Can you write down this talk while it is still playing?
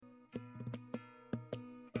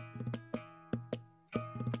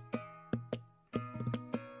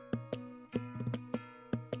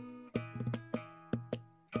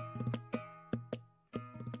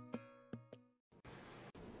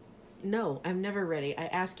No, I'm never ready. I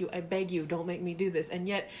ask you, I beg you, don't make me do this. And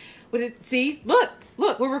yet, see? Look,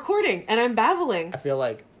 we're recording, and I'm babbling. I feel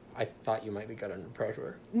like I thought you might be good under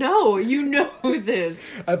pressure. No, you know this.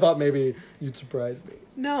 I thought maybe you'd surprise me.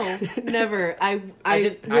 No, never. I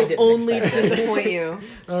didn't will only expect it. disappoint you.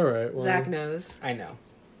 All right. Well, Zach knows. I know.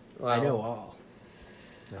 well, I know all.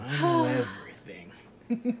 I know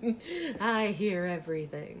everything. I hear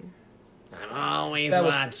everything. I'm always That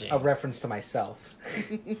was watching. a reference to myself.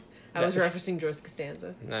 I was referencing George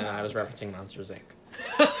Costanza. No, I was referencing Monsters, Inc.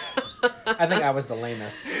 I think I was the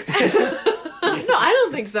lamest. No, I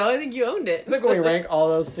don't think so. I think you owned it. I think when we rank all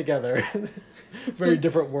those together, very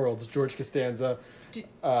different worlds. George Costanza,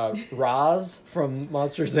 Roz from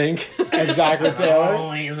Monsters, Inc., and Zachary Taylor.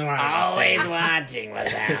 Always watching,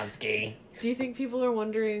 Wazowski. Do you think people are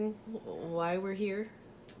wondering why we're here?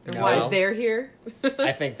 Or No. why they're here?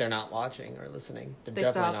 I think they're not watching or listening. They're They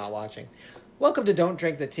definitely stopped. not watching. Welcome to Don't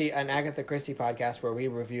Drink the Tea, an Agatha Christie podcast where we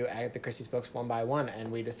review Agatha Christie's books one by one,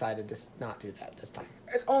 and we decided to not do that this time.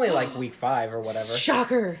 It's only like week 5 or whatever.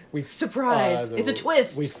 Shocker. Surprise. It's a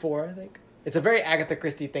twist. Week 4, I think. It's a very Agatha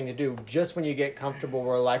Christie thing to do. Just when you get comfortable,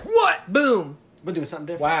 we're like, what? Boom. We'll do something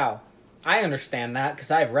different. Wow. I understand that because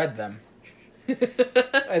I've read them.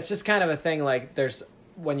 It's just kind of a thing, like,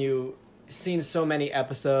 when you've seen so many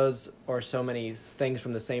episodes or so many things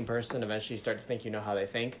from the same person, eventually you start to think you know how they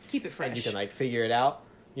think. Keep it fresh. And you can, like, figure it out,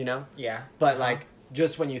 you know? Yeah. But, like,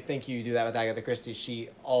 just when you think you do that with Agatha Christie, she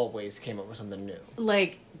always came up with something new.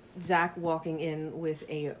 Like Zach walking in with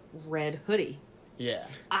a red hoodie. Yeah.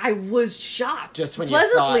 I was shocked. Just when you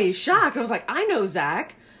pleasantly shocked. I was like, I know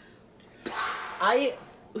Zach.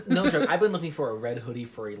 No joke, I've been looking for a red hoodie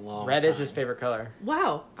for a long Red time. is his favorite color.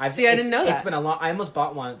 Wow. See, I didn't know that. It's been a long... I almost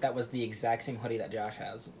bought one that was the exact same hoodie that Josh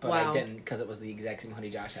has, but Wow. I didn't because it was the exact same hoodie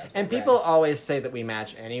Josh has. And but people red. always say that we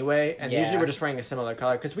match anyway, and Yeah. usually we're just wearing a similar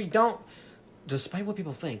color, because we don't, despite what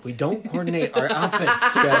people think, we don't coordinate our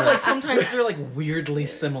outfits together. Like, sometimes they're, like, weirdly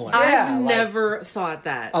similar. Yeah, I've like- never thought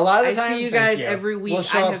that. A lot of the I time- see you Thank guys you. every week. We'll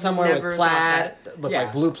show I up have somewhere never with thought plaid, that. with Yeah.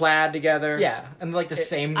 like blue plaid together. Yeah, and, like, the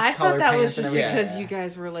same I color thought that was pants and just everything. because Yeah. you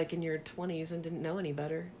guys were like in your 20s and didn't know any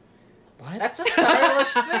better. What? That's a stylish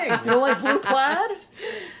thing. You don't like blue plaid?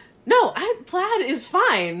 No, plaid is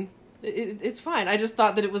fine. It's fine. I just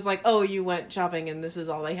thought that it was like, oh, you went shopping and this is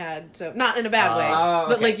all they had. So not in a bad way, Oh,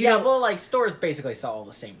 but okay. like you yeah, know. well, like, stores basically sell all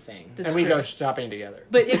the same thing. This And is we true. go shopping together.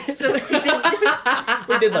 But if so,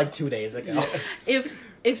 We did, like, 2 days ago.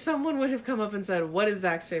 if someone would have come up and said, "What is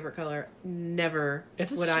Zach's favorite color?" Never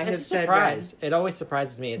would I have it's a said surprise. red. It always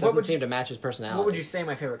surprises me. It What doesn't would seem you- to match his personality. What would you say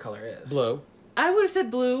my favorite color is? Blue. I would have said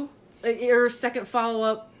blue. Or second follow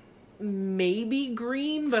up, maybe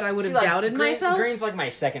green, but I would have See, like, doubted green, myself. Green's, like, my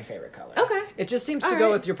second favorite color. Okay. It just seems to All go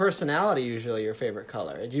right. with your personality, usually, your favorite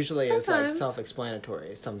color. It usually is, like, Sometimes.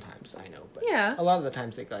 self-explanatory. Sometimes, I know. But Yeah. a lot of the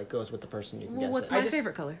times it, like, goes with the person you can Well, guess what's it. my I just-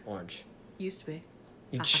 favorite color? Orange. Used to be.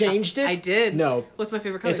 You changed it? I did. No. What's my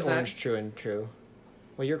favorite color? It's Zach? orange, true and true.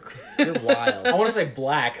 Well, you're wild. I want to say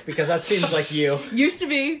black, because that seems like you. Used to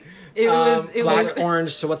be. It Um, was. It Black, was.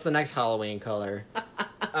 orange, so what's the next Halloween color?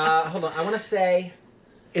 Hold on, I want to say...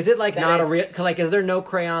 Is it, like, That not a real... it's- Like, is there no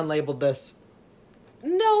crayon lababed this?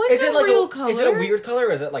 No, it's Is it a like real color. Is it a weird color,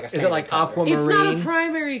 or is it like a Is it standard like color? aquamarine? It's not a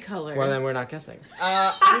primary color. Well, then we're not guessing.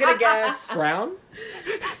 I'm gonna guess Brown?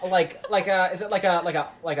 is it like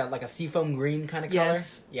a seafoam green kind of color?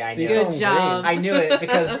 Yes. Yeah, I knew Seafoam it. Good job. I knew it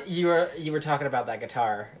because you were talking about that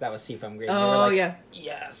guitar that was seafoam green. You were Oh like, yeah.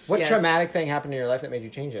 Yes. What Yes. traumatic thing happened in your life that made you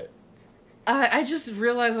change it? I just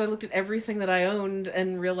realized I looked at everything that I owned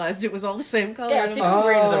and realized it was all the same color. Yeah, And I'm seafoam like,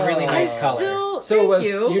 green is a really Oh. I nice color. still. So thank it was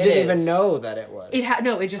you. you It didn't is. even know that it was.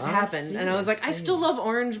 No, it just I happened, see, and I was like, I see. still love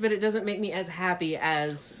orange, but it doesn't make me as happy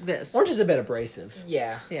as this. Orange is a bit abrasive.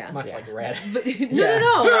 Yeah. Yeah. Much Yeah. like red. But Yeah.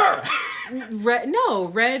 no.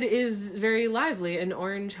 Red is very lively, and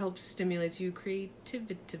orange helps stimulate you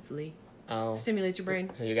creatively. Oh. Stimulates your brain.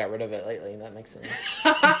 So you got rid of it lately. That makes sense.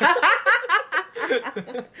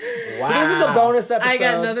 Wow. So this is a bonus episode. I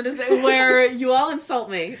got nothing to say. Where you all insult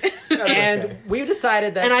me, And Okay. we've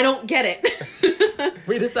decided that and I don't get it.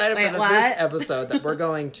 we decided Wait, for what? this episode that we're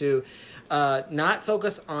going to not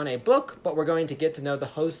focus on a book, but we're going to get to know the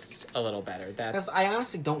hosts a little better. That Because I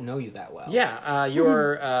honestly don't know you that well. yeah,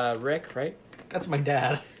 you're Rick, right? That's my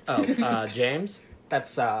dad. Oh, James.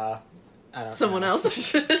 That's I don't Someone know.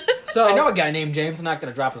 else. So I know a guy named James. I'm not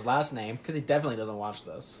gonna drop his last name because he definitely doesn't watch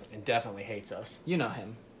this. and definitely hates us. You know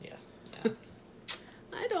him. Yes. Yeah.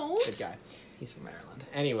 I don't. Good guy. He's from Maryland.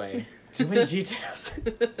 Anyway, too many details.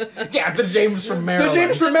 Yeah, the James from Maryland.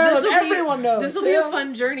 James from Maryland. This'll be- Everyone knows. This will be a him.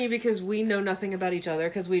 fun journey because we know nothing about each other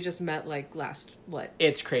because we just met like last, what?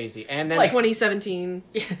 It's crazy. And then Like- 2017.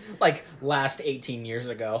 Like last 18 years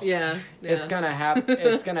ago. Yeah. it's gonna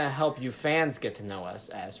it's gonna help you fans get to know us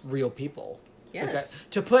as real people. Yes. Okay.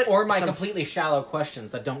 To put Or my some- completely shallow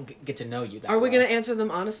questions that don't get to know you that Are we well. going to answer them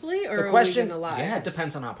honestly or The are questions- we going to lie? yeah. It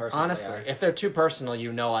depends on how personal honestly, they if they're too personal,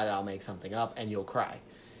 you know I'll make something up and you'll cry.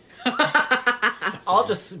 are. I'll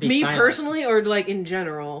just be Me silent. personally or like in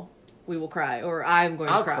general, we will cry or I'm going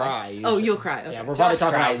I'll to cry. cry. Oh, usually. you'll cry. Okay. Yeah, we're probably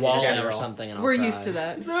talking about cries in Wall-E or general. something. And I'll We're cry. used to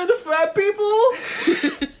that. They're the fat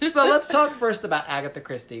people. So let's talk first about Agatha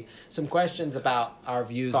Christie. Some questions about our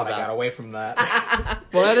views Thought about. I got away from that.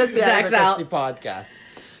 Well, that is the Zach's Agatha out. Christie podcast.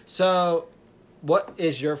 So, what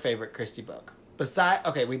is your favorite Christie book?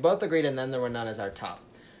 Okay, we both agreed, and then there were none as our top.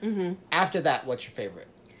 Mm-hmm. After that, what's your favorite?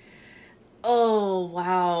 Oh,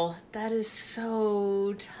 wow. That is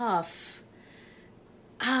so tough.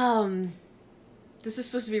 This is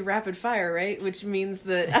supposed to be rapid fire, right? Which means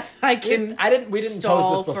that I can We didn't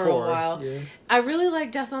stall pose this for before. a while. Yeah. I really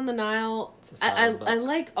like Death on the Nile. It's a solid book. I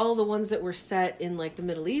like all the ones that were set in like the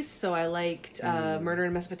Middle East. So I liked Murder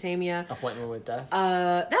in Mesopotamia. Appointment with Death.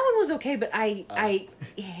 That one was okay, but I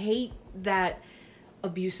Oh. hate that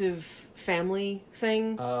abusive family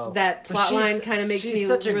thing. Oh. That But plot line she's- kind of makes she's me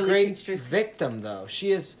such a really great constrict. victim, though.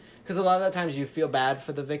 She is, because a lot of the times you feel bad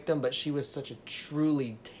for the victim, but she was such a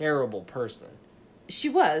truly terrible person. She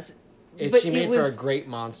was. But She it made for a was- great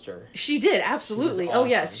monster. She did, absolutely. She was Oh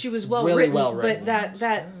yes, awesome. she was well Really written. well written. But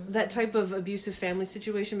that type of abusive family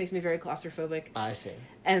situation makes me very claustrophobic. I see.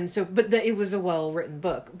 And so, but it was a well written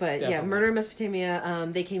book. But yeah, Definitely. Murder in Mesopotamia.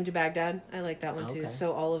 They Came to Baghdad. I like that one too. Okay.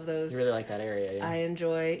 So all of those You really like that area, yeah. I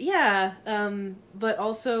enjoy. Yeah. But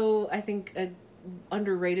also I think a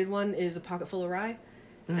underrated one is A Pocket Full of Rye,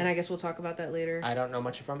 and I guess we'll talk about that later. I don't know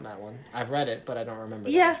much from that one. I've read it, but I don't remember.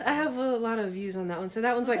 that Yeah, much from I it. have a lot of views on that one. So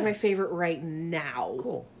that one's like my favorite right now.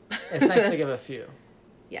 Cool. It's nice to give a few.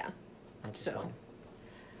 Yeah. That's So. fun.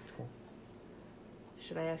 It's cool.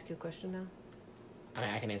 Should I ask you a question now? I mean,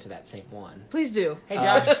 I can answer that same one. Please do. Hey,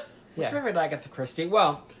 Josh. Yeah. What's your favorite Agatha Christie?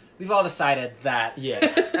 Well, we've all decided that. Yeah.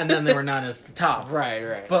 And then there were none as the top.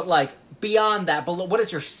 Right. But, like, beyond that, below, what is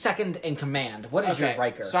your second in command? What is your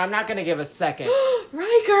Riker? So I'm not going to give a second.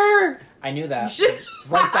 Riker! I knew that.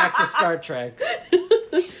 Right back to Star Trek.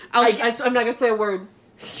 I'm not gonna say a word.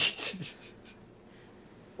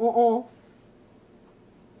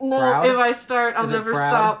 No, Proud? if I start, I'll Is it never proud?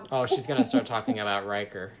 stop. Oh, she's going to start talking about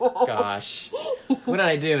Riker. Gosh. What did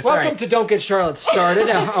I do? Sorry. Welcome to Don't Get Charlotte Started,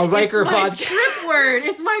 a Riker It's my podcast. trip word.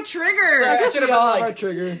 It's my trigger. I guess should have we been all have like, our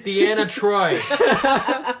trigger. Deanna Troy.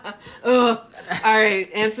 Ugh. All right,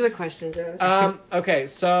 answer the question, Joe. Okay,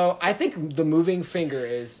 so I think The Moving Finger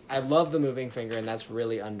is... I love The Moving Finger, and that's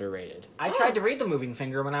really underrated. I tried to read The Moving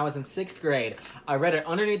Finger when I was in 6th grade. I read it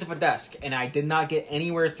underneath of a desk, and I did not get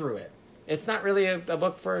anywhere through it. It's not really a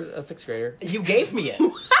book for a 6th grader. You gave me it.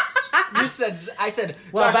 I said,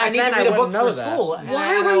 Well, Josh, back I need then to I read a book wouldn't know for that. school. And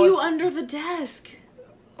Why I were you was- under the desk?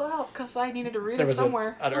 Well, because I needed to read There it was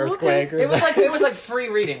somewhere. an Oh, earthquake. okay. Or It was like free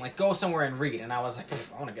reading, like go somewhere and read. And I was like, I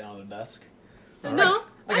want to get on the desk. No,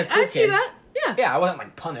 Like a cool I see kid. that. Yeah. Yeah, I wasn't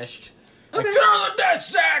like punished. Like, Okay. get on the desk,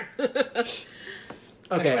 sack.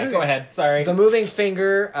 Okay, Anyway, go ahead. Sorry. The Moving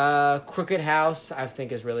Finger, Crooked House, I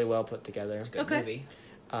think is really well put together. Good Okay. movie.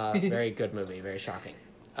 Very good movie, very shocking.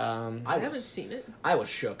 I I haven't was seen it. I was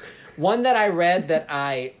shook. One that I read that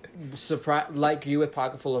I surprised, like you with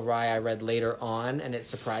Pocket Full of Rye, I read later on, and it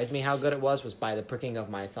surprised me how good it was By the Pricking of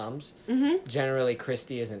My Thumbs. Mm-hmm. Generally,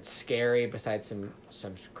 Christie isn't scary, besides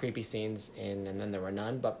some creepy scenes in And Then There Were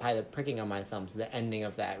None, but By the Pricking of My Thumbs, the ending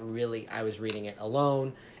of that, really, I was reading it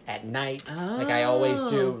alone at night, like I always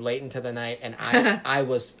do, late into the night, and I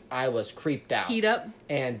was creeped out. Keyed up.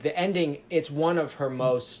 And the ending, it's one of her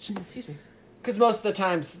most... Excuse me. Because most of the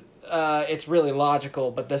times it's really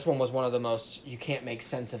logical, but this one was one of the most you can't make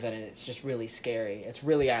sense of it, and it's just really scary. It's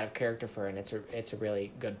really out of character for her, and it's a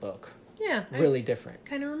really good book. Yeah. Really different. I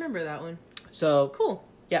kind of remember that one. So Cool.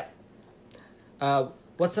 yeah.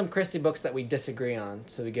 What's some Christie books that we disagree on,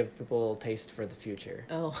 so we give people a little taste for the future?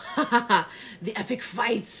 Oh, the epic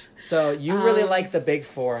fights. So you really like The Big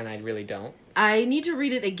Four, and I really don't. I need to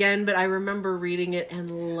read it again, but I remember reading it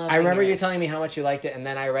and loving it. I remember you telling me how much you liked it, and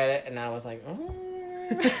then I read it, and I was like, oh.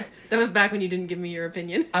 That was back when you didn't give me your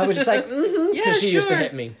opinion. I was just like, because Yeah, she used to sure.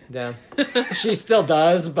 hit me. Yeah, she still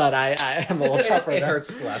does, but I am a little tougher. It now.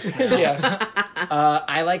 hurts less now. Yeah.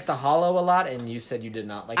 I like The Hollow a lot, and you said you did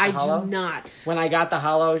not like The I Hollow. do not. When I got The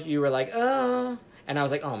Hollow, you were like, oh. And I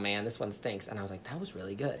was like, oh man, this one stinks. And I was like, that was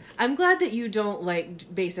really good. I'm glad that you don't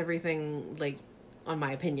like base everything like on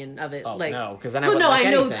my opinion of it. Oh like, no, because then I wouldn't like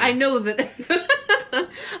anything. I know that.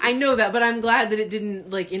 I know that, but I'm glad that it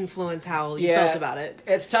didn't like influence how you felt about it.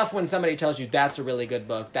 It's tough when somebody tells you that's a really good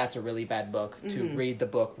book, that's a really bad book, to read the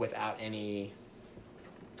book without any,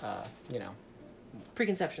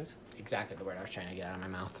 Preconceptions. exactly the word I was trying to get out of my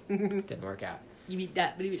mouth. Didn't work out. You eat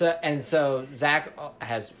that, but So Zach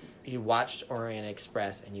you watched Orient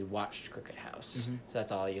Express and you watched Crooked House. So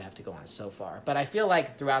that's all you have to go on so far. But I feel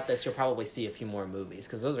like throughout this you'll probably see a few more movies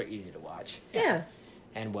because those are easy to watch. Yeah.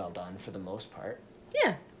 And well done for the most part.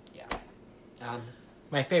 Yeah. Yeah.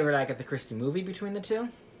 My favorite Agatha Christie movie between the two?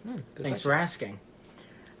 Good Thanks question. for asking.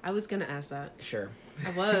 I was gonna ask that. Sure.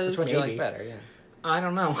 I was. Which one do you like Maybe. better? Yeah. I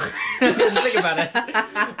don't know. Just think about it. Get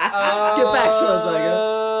back to us, I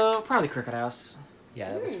guess. Probably Crooked House.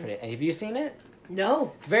 Yeah, that was pretty. Have you seen it?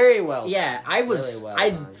 No. Very well. Yeah, I was. Really well I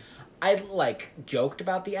done. I like joked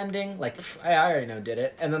about the ending, like I already know did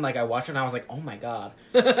it, and then like I watched it and I was like, oh my god,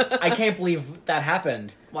 I can't believe that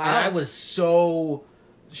happened. Wow. And I was so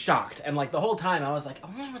shocked, and like the whole time I was like, I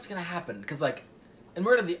wonder what's gonna happen, because like in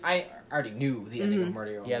I already knew the ending of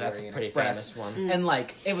Murder on Yeah, the that's a Orient pretty Express, famous one. and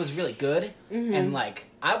like it was really good, and like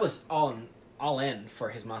I was all in for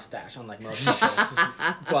his mustache, unlike most people,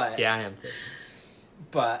 but Yeah, I am too.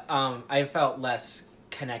 but I felt less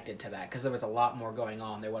connected to that because there was a lot more going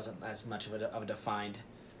on. There wasn't as much of a defined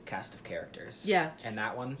cast of characters. Yeah. And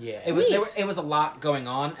that one. Yeah. It was a lot going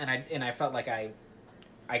on, and I felt like I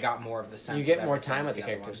got more of the sense. You get of more everything time with the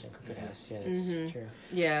other characters one. in Crooked House. Yeah, that's true.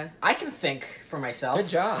 Yeah. I can think for myself. Good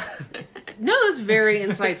job. No, that's very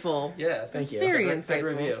insightful. Yes. Thank you. Very Good insightful.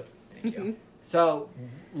 review. Thank you. So,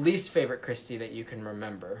 least favorite Christie that you can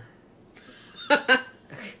remember?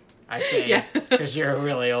 I say Yeah. because you're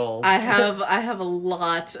really old. I have a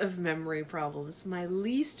lot of memory problems. My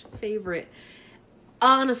least favorite,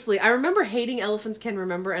 honestly, I remember hating Elephants Can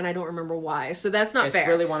Remember, and I don't remember why. So that's not It's fair.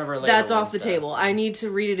 really one of her later That's off ones, the though, table. so- I need to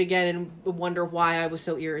read it again and wonder why I was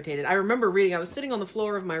so irritated. I remember reading. I was sitting on the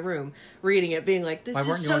floor of my room reading it, being like, "This Why is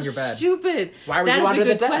weren't you so on your bed? stupid." Why were That you is under a the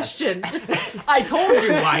good desk? question. I told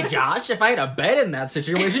you why, Josh. If I had a bed in that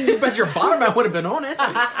situation, you bet your bottom I would have been on it.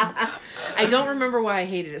 I don't remember why I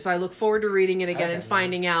hated it, so I look forward to reading it again Okay, and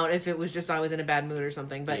finding out if it was just I was in a bad mood or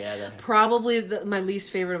something. But Yeah, that happens. probably my least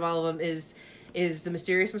favorite of all of them is The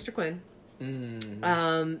Mysterious Mr. Quinn.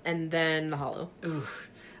 And then The Hollow.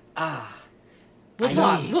 We'll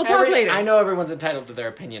talk later. I know everyone's entitled to their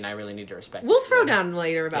opinion. I really need to respect. We'll it. throw down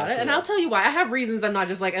later about Yes, it, we and will. I'll tell you why. I have reasons. I'm not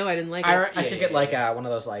just like, oh, I didn't like it. I should get like one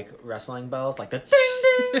of those like wrestling bells, like the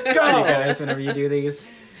ding ding. Go! You guys, whenever you do these,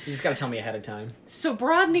 you just gotta tell me ahead of time. So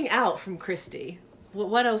broadening out from Christie,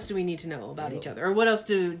 what else do we need to know about each other, or what else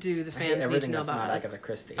do the I hate fans need to everything know that's about not us? Agatha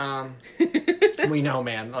Christie. We know,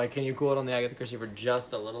 man. Like, can you cool it on the Agatha Christie for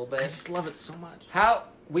just a little bit? I just love it so much. How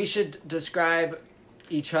we should describe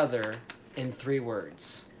each other in 3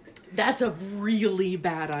 words. That's a really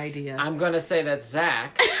bad idea. I'm gonna say that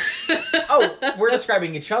Zach. Oh, we're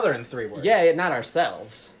describing each other in 3 words. Yeah, not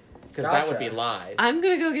ourselves, because that would Gotcha. be lies. I'm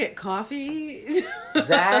gonna go get coffee.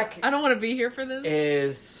 Zach I don't want to be here for this.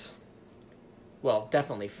 is, well,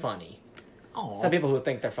 definitely funny. Aw. Some people who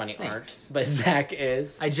think they're funny Thanks. aren't, but Zach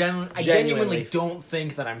is. I Genuinely genuinely don't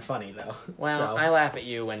think that I'm funny though. Well, So, I laugh at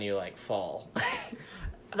you when you like fall.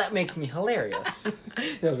 that makes me hilarious.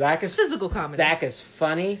 No, Zach is Physical comedy. Zach is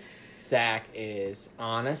funny. Zach is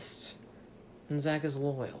honest, and Zach is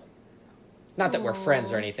loyal. Not that we're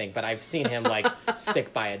friends or anything, but I've seen him like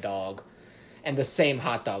stick by a dog, and the same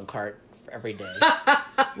hot dog cart every day.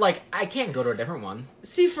 Like I can't go to a different one.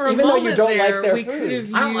 See, for a Even though you moment don't like there, their we food. could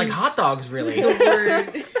have I don't like used hot dogs really. the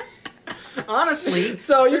word. Honestly,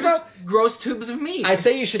 So they're you're just gross tubes of meat. I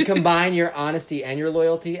say you should combine your honesty and your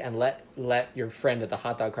loyalty, and let your friend at the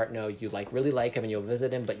hot dog cart know you like really like him and you'll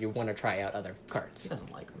visit him, but you want to try out other carts. He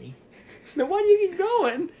doesn't like me. Then why do you keep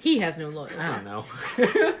going? He has no loyalty. I don't know.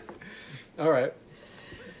 All right.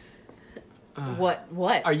 What?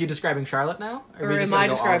 Are you describing Charlotte now? Are Or we just am gonna I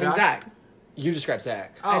go all describing Josh? Zach? You describe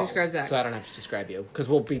Zach. Oh. I describe Zach. So I don't have to describe you, because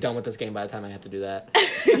we'll be done with this game by the time I have to do that.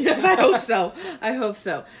 Yes, I hope so. I hope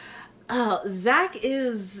so. Zach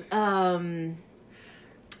is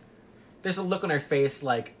There's a look on her face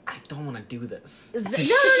like I don't want to do this. no.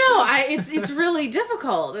 It's really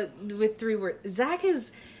difficult with 3 words. Zach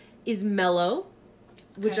is mellow,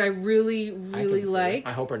 which I really see. like.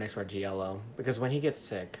 I hope her next word's yellow, because when he gets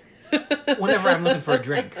sick, Whenever I'm looking for a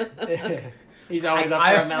drink, he's I'm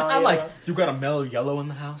like, you got a mellow yellow in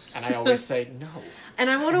the house? and I always say no. And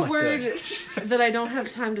I want a my word God. that I don't have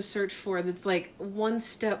time to search for that's like one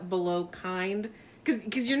step below kind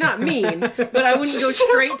because you're not mean, but I wouldn't go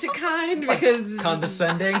straight to kind because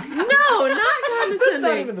Condescending. no, not condescending. That's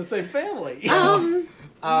not even the same family.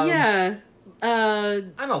 Yeah.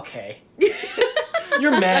 I'm okay.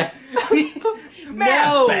 You're mad. Meh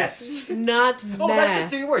No, at best. not Oh, that's the meh.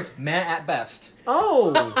 3 words. Meh at best.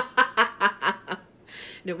 Oh,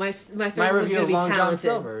 No, my my third was review going of to be Long John talented.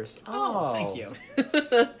 Silver's. Oh, thank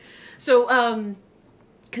you. So,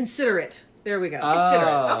 considerate. There we go. Oh.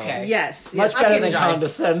 Considerate. Okay. Yes. Much yes. better can than jive.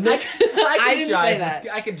 condescending. I didn't say that.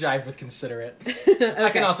 I can jive with considerate. I Okay.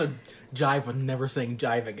 can also jive with never saying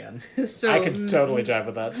jive again. So I could totally jive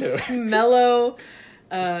with that too. mellow,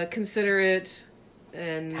 considerate,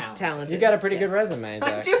 and Talented. talented. You got a pretty Yes. good resume, I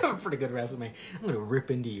Zach. do have a pretty good resume. I'm gonna rip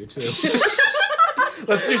into you too.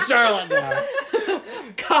 Let's do Charlotte now.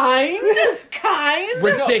 Kind.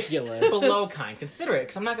 Ridiculous. Below kind, considerate,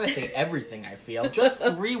 because I'm not gonna say everything I feel. Just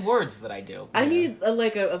 3 words that I do. I need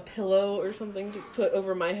a pillow or something to put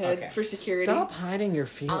over my head Okay. for security. Stop hiding your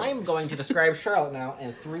feelings. I'm going to describe Charlotte now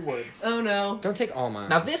in 3 words. Oh no. Don't take all mine.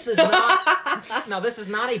 Now this is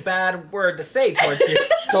not a bad word to say towards you.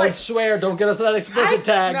 Don't swear. Don't get us that explicit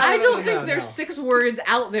tag. no. I don't think no, there's no. 6 words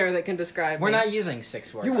out there that can describe We're me. not using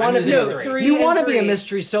 6 words. You I'm want to using be No, 3 You and want to be a 3.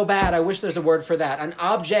 mystery so bad. I wish there's a word for that. An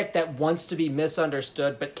object that wants to be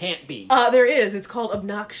misunderstood but can't be. There is. It's called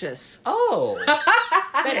obnoxious. Oh,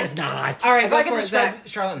 that is not All right, If go I could for it, describe Zach.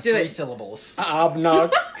 Charlotte in Do 3 it. syllables,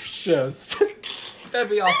 obnoxious. that'd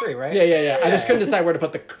be all 3, right? Yeah. I just couldn't decide where to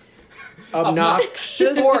put the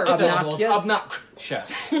obnoxious. 4 syllables.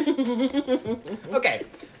 Obnoxious. Obnoxious. Okay.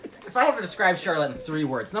 If I have to describe Charlotte in 3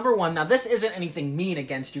 words, number 1, now this isn't anything mean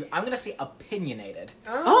against you. I'm going to say opinionated.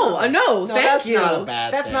 Oh, no, thank that's you. not a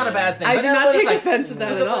bad. That's thing. not a bad thing. I but do no, not but it's take like- offense at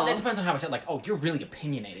that at all. That depends on how I said, like, oh, you're really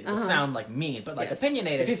opinionated. It would sound like mean, but like Yes.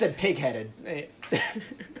 opinionated. If you said pig-headed,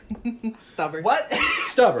 Stubborn. what?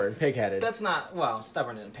 stubborn, pig-headed. That's not, well,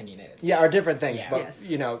 stubborn and opinionated. Yeah, are different things, Yeah. but Yes.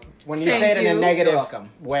 you know, when you Thank say it in a you. negative You're welcome.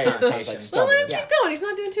 way, it sounds Connotation. like Well, stubborn. then Yeah. keep going. He's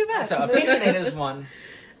not doing too bad. So opinionated is 1.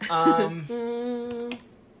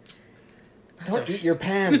 Don't eat your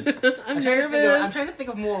pen. I'm I'm nervous. trying to think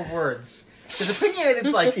of more words. Because opinionated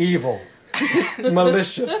is like Evil,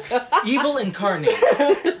 malicious. evil incarnate.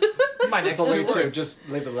 My next It's only 2 two. words. Just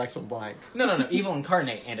leave the next one blank. No. Evil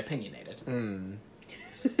incarnate and opinionated.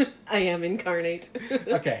 I am incarnate.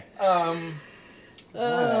 Okay. I'm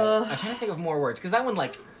trying to think of more words because that one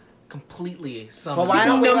like completely sums. Well, why it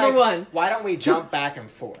don't up. we Number like, 1. Why don't we jump back and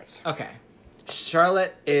forth? Okay.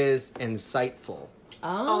 Charlotte is insightful.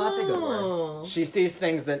 Oh, that's a good word. She sees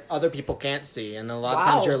things that other people can't see, and a lot of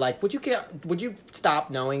times Wow. you're like, "Would you stop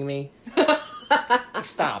knowing me?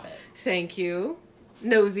 Stop it." Thank you.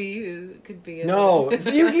 Nosy could be. No, so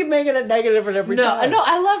you keep making it negative at every No, time. no,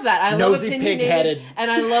 I love that. I Nosy, love opinionated, pig-headed. and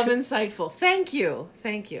I love insightful. Thank you.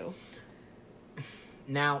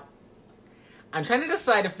 Now, I'm trying to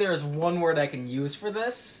decide if there's one word I can use for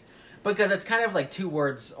this because it's kind of like 2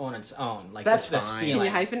 words on its own. Like That's this fine.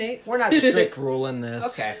 feeling. Can you hyphenate? We're not strict ruling this.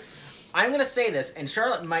 Okay. I'm gonna say this, and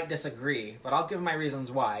Charlotte might disagree, but I'll give my reasons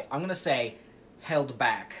why. I'm gonna say held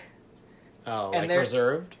back, Oh, And like there's-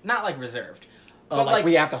 reserved. not like reserved. Oh, But, like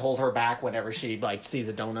we have to hold her back whenever she like sees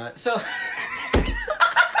a donut. So.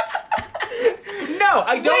 No,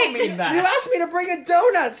 I don't mean that. You asked me to bring a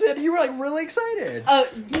donut, Sid. You were like really excited.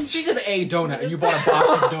 She said a donut, and you bought a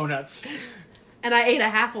box of donuts. And I ate a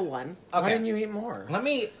half of one. Okay. Why didn't you eat more? Let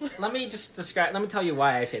me just describe. Let me tell you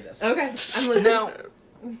why I say this. Okay, I'm listening. Now,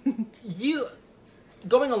 you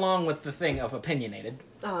going along with the thing of opinionated.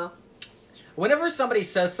 Whenever somebody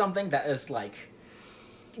says something that is like,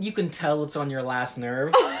 you can tell it's on your last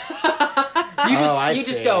nerve. You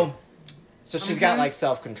just see. go So she's got like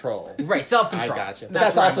self control. right self I control. gotcha. But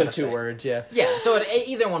that's what I'm also gonna 2 say. words. Yeah. Yeah, so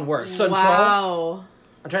either one works. So- Wow.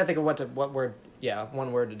 I'm trying to think of what word. Yeah,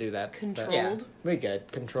 one word to do that. Controlled. Yeah. We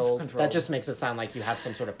good. Controlled. Controlled. That just makes it sound like you have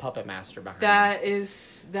some sort of puppet master behind. That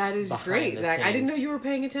is Behind great, the Zach. I didn't know scenes. you were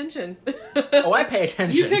paying attention. Oh, I pay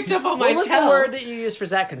attention. You picked up on my What was tell. the word that you used for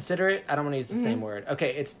Zach? Considerate? I don't want to use the same word.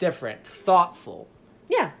 Okay, it's different. Thoughtful.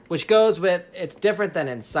 Yeah. Which goes with, it's different than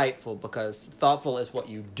insightful because thoughtful is what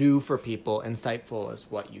you do for people. Insightful is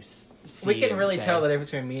what you see. We can and really say. tell the difference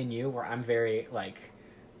between me and you, where I'm very like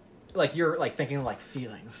you're like thinking like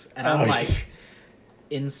feelings, and I'm Oh, like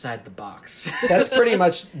inside the box. That's pretty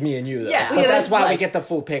much me and you, though. Yeah. But Yeah, that's that's why we like- get the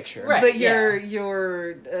full picture. Right. But yeah.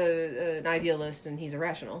 you're an idealist and he's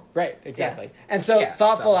irrational. Right, exactly. And so Yeah,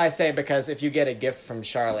 thoughtful, so- I say, because if you get a gift from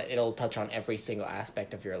Charlotte, it'll touch on every single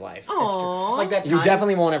aspect of your life. Aww. Like that time. You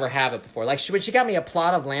definitely won't ever have it before. Like when she got me a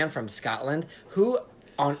plot of land from Scotland, who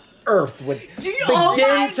on earth would oh begin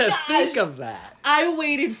my to gosh. think of that? I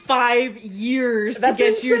waited 5 years That's to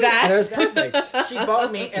get you insane. And it that. was perfect. She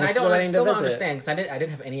bought me, and We're I still waiting to still don't visit. understand because I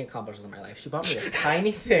didn't have any accomplishments in my life. She bought me this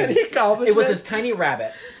tiny thing. Any accomplishments? It was this tiny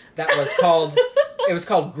rabbit that was called. It was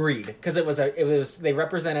called Greed because it was they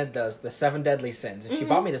represented the 7 deadly sins, and she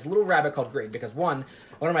bought me this little rabbit called Greed because one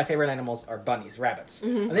of my favorite animals are bunnies, rabbits.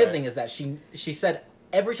 And the other thing is that she said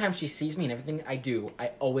every time she sees me and everything I do,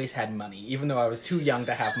 I always had money, even though I was too young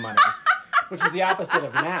to have money. Which is the opposite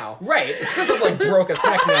of now. Right, because I'm like broke as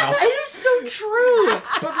heck now. It is so true.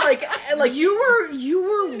 But like You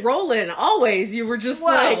were rolling always. You were just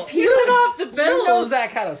Well, like peeling off the bills. You know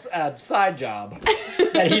Zach had a side job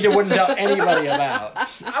that he wouldn't tell anybody about.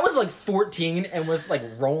 I was like 14 and was like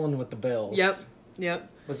rolling with the bills. Yep.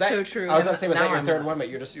 Was that so true? I was about to say, was Now that your I'm third not. one? But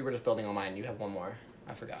you were just building on mine. You have one more.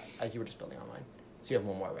 I forgot. You were just building on mine. So you have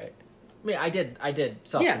one more, right? I mean, I did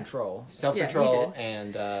self-control Self-control did.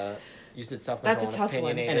 and you said self-control. That's a tough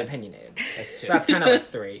one. and opinionated. That's So two. that's kind of like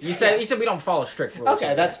 3. You said we don't follow strict rules. Okay,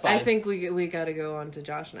 here. that's fine. I think we got to go on to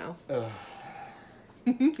Josh now.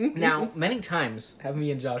 Now, many times have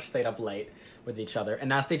me and Josh stayed up late with each other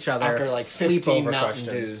and asked each other After like 15 sleepover Mountain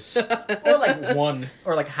questions. Dews. Or like one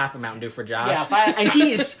or like half a Mountain Dew for Josh. Yeah, if I- and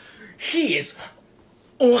he is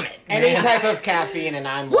on it. Any man. type of caffeine, and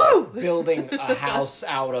I'm Woo! like building a house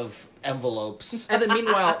out of envelopes. And then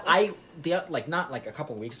meanwhile, not like a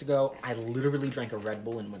couple weeks ago, I literally drank a Red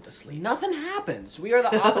Bull and went to sleep. Nothing happens. We are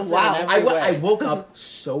the opposite Wow. in every way. I woke up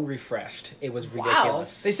so refreshed. It was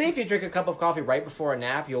ridiculous. They say if you drink a cup of coffee right before a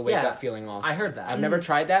nap, you'll wake Yeah, up feeling awesome. I heard that. I've never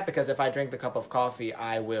tried that because if I drink the cup of coffee,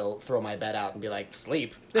 I will throw my bed out and be like,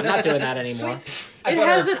 sleep. I'm not doing that anymore. I It better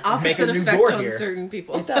has an make a opposite new effect door on here. certain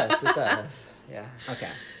people. It does. It does. Yeah. Okay.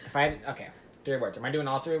 Okay. 3 words. Am I doing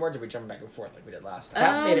all 3 words, or are we jumping back and forth like we did last time?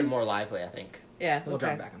 That made it more lively, I think. Yeah. We'll okay.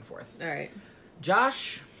 jump back and forth. All right.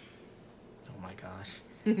 Josh Oh my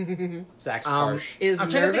gosh. Zach's harsh. Is I'm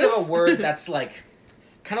trying to think of nervous? a word that's like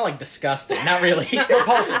kind of like disgusting. Not really.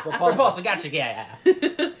 Repulsive. Repulsive. Gotcha. Yeah.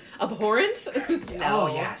 Abhorrent? Oh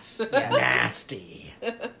yes. Yes. Nasty.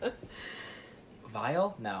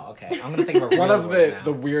 Vile? No. Okay. I'm gonna think of a real One of word now.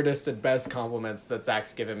 the weirdest and best compliments that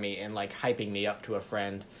Zach's given me in like hyping me up to a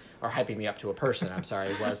friend or hyping me up to a person, I'm sorry,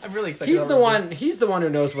 was I'm really excited. he's the one who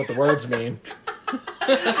knows what the words mean. I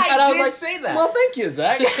was did like, say that. Well, thank you,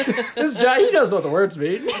 Zach. This guy, he knows what the words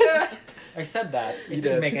mean. I said that. It You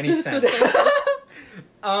didn't did. make any sense. If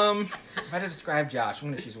I had to describe Josh, I'm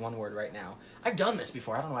going to choose one word right now. I've done this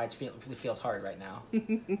before. I don't know why it feels hard right now.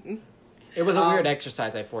 It was a weird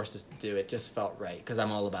exercise I forced us to do. It just felt right because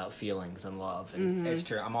I'm all about feelings and love and It's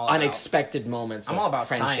true. I'm all about, unexpected moments I'm of all about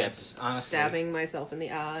friendship. science, honestly. Stabbing myself in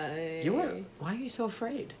the eye. Why are you so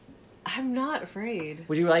afraid? I'm not afraid.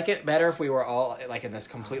 Would you like it better if we were all like in this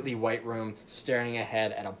completely white room staring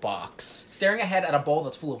ahead at a box? Staring ahead at a bowl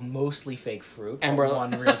that's full of mostly fake fruit And or we're-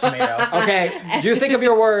 one real tomato. Okay, you think of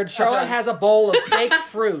your words. Charlotte sorry. has a bowl of fake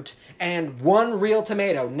fruit and one real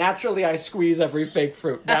tomato. Naturally, I squeeze every fake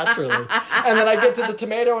fruit. Naturally. And then I get to the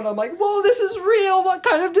tomato and I'm like, whoa, this is real. What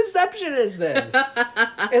kind of deception is this?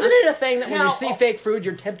 Isn't it a thing that when No. you see fake fruit,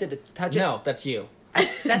 you're tempted to touch it? No, that's you.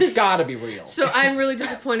 That's gotta be real. So I'm really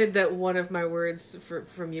disappointed that one of my words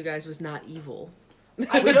from you guys was not evil.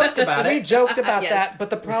 I joked about We it. joked about Yes. that, but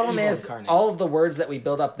the problem evil is incarnate. all of the words that we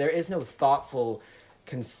build up, there is no thoughtful,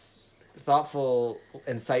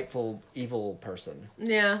 insightful, evil person.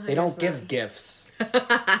 Yeah. They don't give gifts. They're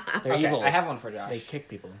Okay, evil. I have one for Josh. They kick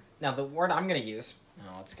people. Now, the word I'm going to use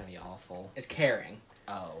Oh, it's gonna be awful. is caring.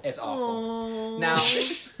 Oh, It's awful. Aww. Now,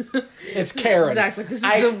 it's Karen. Zach's like, this is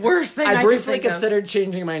I- the worst thing I I briefly can think of. considered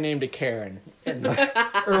changing my name to Karen in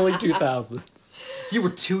the early 2000s. you were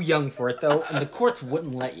too young for it, though, and the courts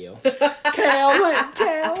wouldn't let you.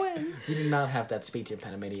 Karen. You did not have that speech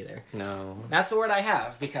impediment either. No. That's the word I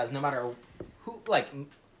have, because no matter who, like,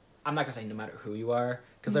 I'm not going to say no matter who you are,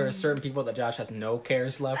 because there are certain people that Josh has no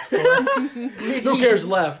cares left for. No cares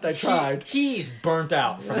left. I tried. He's burnt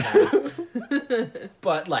out from that.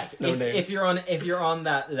 But like, No names. if you're on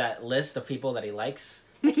that list of people that he likes,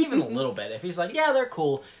 like even a little bit, if he's like, yeah, they're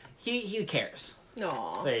cool, he cares.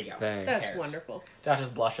 Aw. So there you go. Thanks. That's Cares. wonderful. Josh is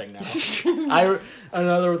blushing now.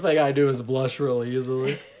 Another thing I do is blush really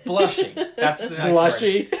easily. Blushing. That's the next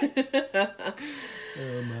word. Blushy.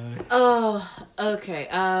 Oh my. Oh, okay.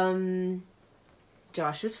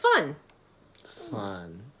 Josh is fun.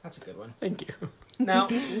 Fun. That's a good one. Thank you. Now,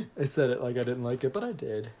 I said it like I didn't like it, but I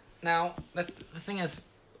did. the thing is,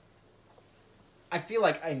 I feel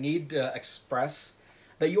like I need to express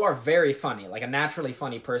that you are very funny, like a naturally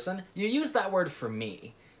funny person. You use that word for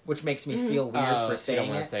me, which makes me feel weird for so you don't saying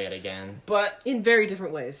want it. to say it again. But In very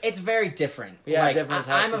different ways. it's very different. Yeah, like, different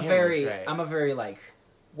types I'm of a humor, very, right. I'm a very like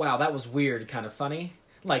wow, that was weird, kind of funny.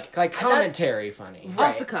 Like commentary funny.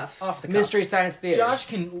 Off the cuff. Off the cuff. Mystery Science Theater. Josh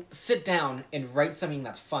can sit down and write something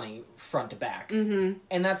that's funny front to back. Mm-hmm.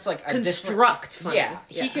 And that's like a Construct funny. Yeah,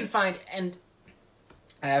 he can find, and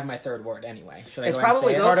I have my third word anyway. Should I It's go ahead and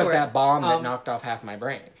probably say it? part of for it. that bomb that knocked off half my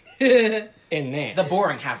brain. In there. The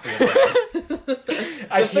boring half of your brain.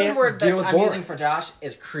 I The third can't word deal that with I'm boring. using for Josh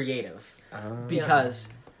is creative. Because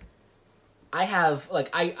I have, like,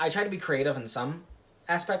 I try to be creative in some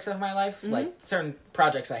aspects of my life. Like, certain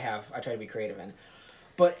projects I try to be creative in.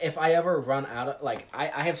 But if I ever run out of, like,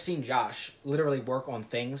 I have seen Josh literally work on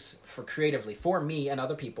things creatively for me and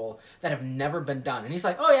other people that have never been done. And he's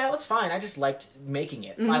like, oh yeah, it was fine. I just liked making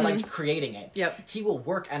it. I liked creating it. Yep. He will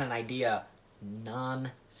work at an idea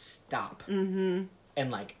non-stop. Mm-hmm. And,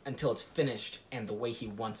 like, until it's finished and the way he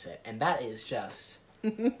wants it. And that is just,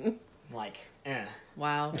 like,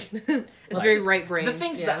 Wow. It's very right brain. The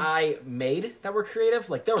things that I made that were creative,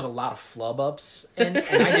 like, there was a lot of flub ups in,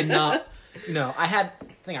 and I did not, the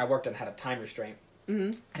thing I worked on had a time restraint.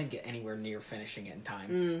 Mm-hmm. I didn't get anywhere near finishing it in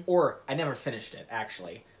time. Or, I never finished it,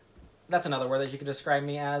 actually. That's another word that you could describe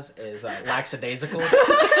me as, is lackadaisical.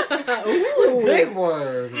 Ooh. Big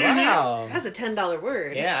word. Wow. That's a $10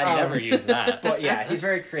 word. Yeah, I never use that. But yeah, he's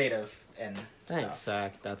very creative and Thanks, stuff.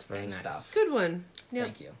 Zach. That's very And nice. stuff. Good one. Yep.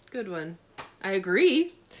 Thank you. Good one. I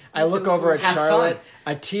agree. I look over at Have Charlotte.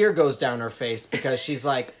 fun. A tear goes down her face because she's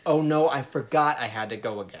like, "Oh no, I forgot I had to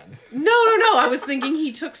go again." No. I was thinking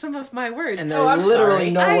he took some of my words. And there are I'm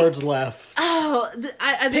literally sorry. no words left. Oh,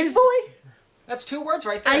 Pig there's. boy. That's 2 words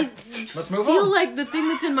right there. I Let's move feel on. like the thing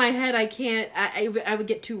that's in my head, I can't. I would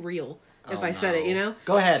get too real if I said it. You know.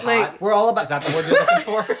 Go ahead. Like- We're all about. Is that the word you're looking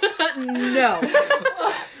for? No.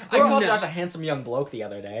 I called no. Josh a handsome young bloke the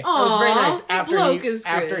other day. It was very Aw, nice after bloke he is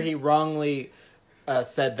after good. he wrongly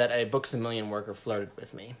said that a Books a Million worker flirted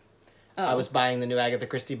with me. Oh. I was buying the new Agatha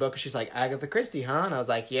Christie book. She's like, Agatha Christie, huh? And I was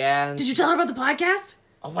like, yeah. And Did you tell her about the podcast?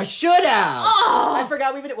 Oh, I should have. Oh. I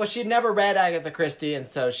forgot we even. Well, she'd never read Agatha Christie, and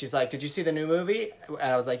so she's like, "Did you see the new movie?" And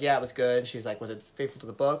I was like, "Yeah, it was good." And she's like, "Was it faithful to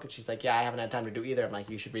the book?" And she's like, "Yeah, I haven't had time to do either." I'm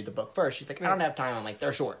like, "You should read the book first." She's like, "I don't have time." I'm like,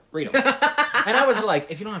 "They're short. Read them." And I was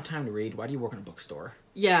like, if you don't have time to read, why do you work in a bookstore?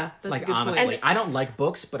 Yeah, that's a Like, good honestly, point. I don't like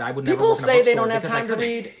books, but I would never People work in a say they bookstore don't have because I time to couldn't.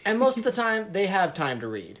 read, and most of the time they have time to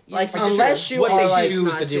read. Like, Yes, unless you what are they like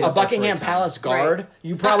choose to do a with their Buckingham free time. Palace guard,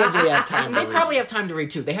 you probably have time to They read. probably have time to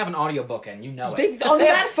read too. They have an audiobook in, you know it. They, on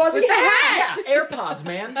that fuzzy hat! Yeah, AirPods,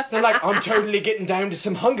 man. They're like, I'm totally getting down to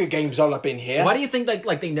some Hunger Games all up in here. Why do you think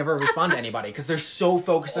like they never respond to anybody? Because they're so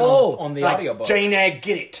focused on the like, audiobook. Jane Eyre,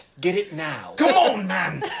 get it. Get it now. Come on,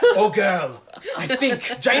 man. Oh, girl. I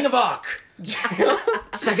think Jane of Arc.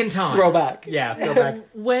 Second time. Throwback. Yeah, throwback.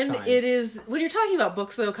 when times. when you're talking about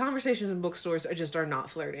books, though, conversations in bookstores are not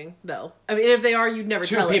flirting, though. I mean, if they are, you'd never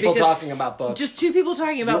Two tell people it. because talking about books. Just two people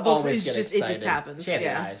talking about You books. always get It just excited. happens. She had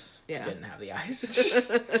yeah. the eyes. Yeah. She didn't have the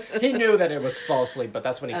eyes. He knew that it was falsely, but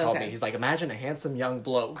that's when he called Okay. me. He's like, imagine a handsome young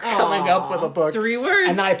bloke coming up with a book. 3 words.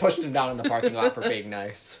 And then I pushed him down in the parking lot for being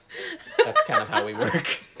nice. That's kind of how we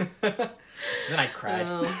work. Then I cried.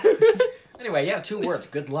 Oh. Anyway, yeah, 2 words.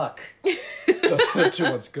 Good luck. Those are the 2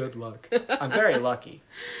 words. Good luck. I'm very lucky.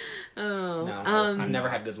 Oh. No, I've never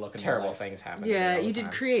had good luck in my Terrible life. things happen. to me Yeah, all the you did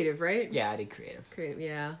time. creative, right? Yeah, I did creative. Creative.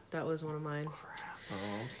 Yeah, that was one of mine.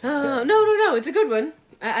 Oh, No. It's a good one.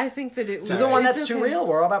 I think that it. Do the one it's that's too okay. real.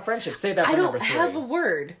 We're all about friendship. Save that for I don't number 3. have a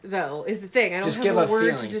word though. Is the thing. I don't Just have give a a word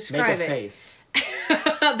feeling. to describe Make a it. face.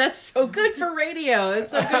 That's so good for radio.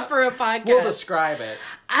 It's so good for a podcast. We'll describe it.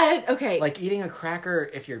 Okay. Like eating a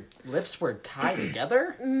cracker if your lips were tied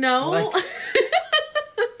together. no. like-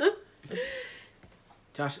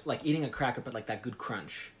 Josh, like eating a cracker, but like that good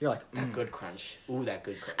crunch. You're like, That good crunch. Ooh, that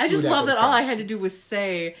good crunch. I just Ooh, that love good that all I crunch. had to do was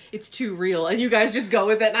say it's too real, and you guys just go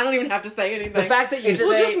with it, and I don't even have to say anything. The fact that you Is it-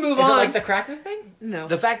 we'll say just move is on. it like the cracker thing? No.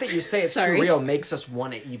 the fact that you say it's Sorry. too real makes us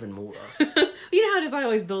want it even more. You know how it is. I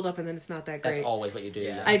always build up, and then it's not that great. That's always what you do.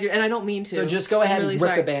 Yeah. Yeah. I do, and I don't mean to. So just go I'm ahead really and rip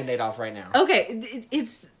sorry. the Band-Aid off right now. Okay,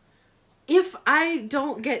 it's if I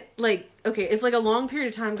don't get if like a long period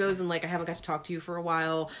of time goes and like I haven't got to talk to you for a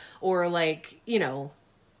while, or like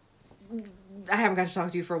I haven't got to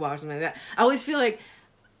talk to you for a while or something like that. I always feel like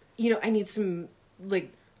I need some Josh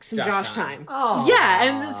Josh time. time. Aw. Yeah,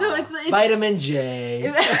 and so it's Vitamin J.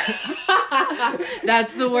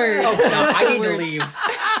 that's the word. No, I need to word. leave.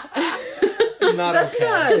 Not That's okay.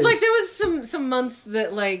 nice. Because like there was some months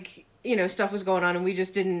that like stuff was going on and we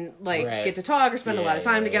just didn't like Right. get to talk or spend a lot of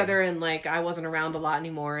Yeah, time yeah, together, and like I wasn't around a lot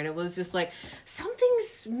anymore, and it was just like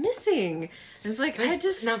something's missing. It's like, There's I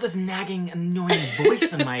just... now this nagging, annoying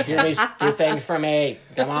voice in my head. Do things for me.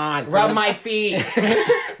 Come on. Rub my feet.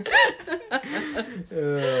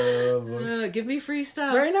 give me free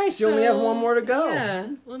stuff. Very nice. You only have one more to go. Yeah.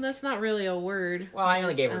 Well, that's not really a word. Well, I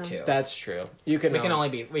only gave her 2. That's true. You can.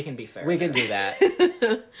 we can be fair. We can do that.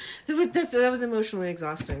 That was emotionally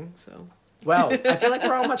exhausting, so... Well, I feel like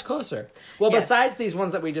we're all much closer. Well, Yes. besides these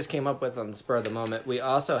ones that we just came up with on the spur of the moment, we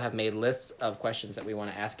also have made lists of questions that we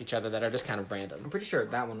want to ask each other that are just kind of random. I'm pretty sure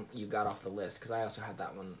that one you got off the list because I also had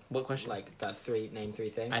that one. What question? Like the name 3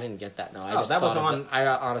 things. I didn't get that. No, I Oh, just that was thought of on- the- I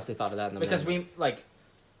honestly thought of that in the because moment.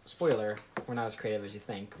 spoiler, we're not as creative as you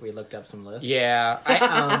think. We looked up some lists. Yeah,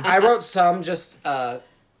 I wrote some just. I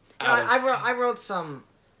wrote some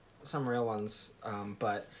real ones,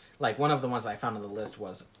 but like one of the ones I found on the list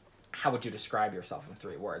was, how would you describe yourself in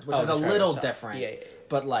 3 words? Which is a describe little yourself. different. Yeah.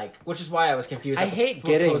 But like, which is why I was confused. I at the hate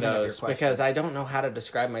getting posing of your those question. because I don't know how to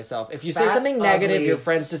describe myself. If you say Fat, something negative, ugly, your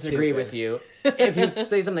friends disagree stupid. with you. If you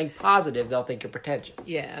say something positive, they'll think you're pretentious.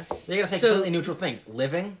 Yeah. You're gonna say So- completely neutral things: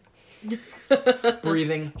 living,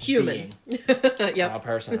 breathing, Human. being. Yep. A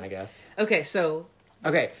person, I guess. Okay, so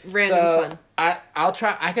Okay, Random so fun. I'll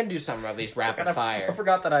try. I can do some of these rapid I fire.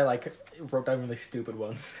 forgot that I wrote down really stupid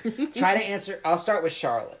ones. Try to answer. I'll start with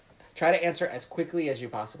Charlotte. Try to answer as quickly as you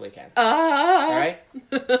possibly can. All all right.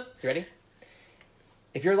 You ready?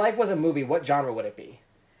 If your life was a movie, what genre would it be?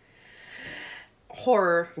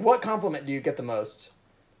 horror. What compliment do you get the most?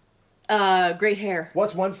 Great hair.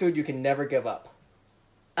 What's one food you can never give up?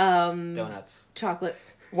 Donuts. Chocolate.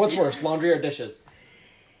 What's worse, laundry or dishes?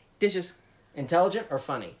 Dishes. Intelligent or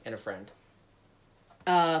funny in a friend?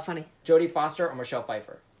 Funny. Jodie Foster or Michelle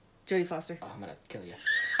Pfeiffer? Jodie Foster. Oh, I'm gonna kill you.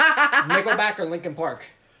 Nickelback or Linkin Park?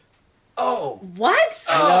 Oh, What?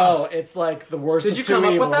 I know, it's like the worst Did of you two come up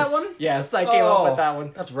with evils. that one? Yes, I came up with that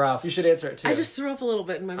one. That's rough. You should answer it too. I just threw up a little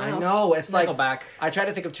bit in my mouth. I know, it's like Nickelback. I tried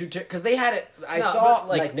to think of two because they had it. I No, saw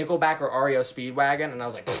but, like Nickelback or REO Speedwagon, and I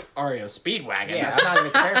was like, REO Speedwagon. Yeah. That's not even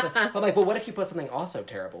a comparison. But like, but what if you put something also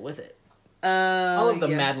terrible with it? All of the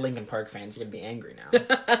yeah. mad Linkin Park fans are gonna be angry now.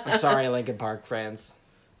 I'm sorry, Linkin Park fans.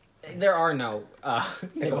 There are no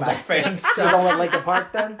Nickelback fans. So you're going with Linkin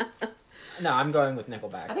Park then? No, I'm going with I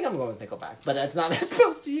Nickelback. think I'm going with Nickelback, but that's not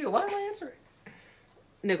close to you. Why am I answering?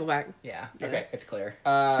 Nickelback. Yeah. Yeah. Okay, it's clear.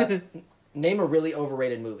 Name a really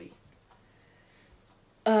overrated movie.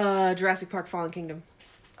 Jurassic Park: Fallen Kingdom.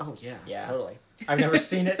 Oh yeah, Yeah. totally. I've never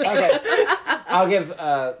seen it. Okay, I'll give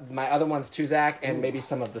my other ones to Zach and maybe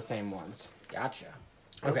some of the same ones. Gotcha.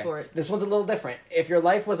 Go for it. This one's a little different. If your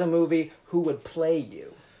life was a movie, who would play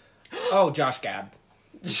you? Oh, Josh Gad.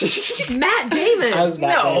 Matt Damon. I was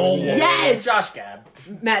Matt Damon, yeah. Yes. Josh Gad.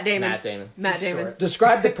 Matt Damon. Matt Damon. Matt Damon. Short.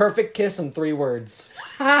 Describe the perfect kiss in 3 words.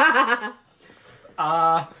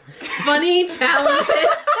 Funny, talented.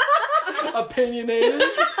 Opinionated.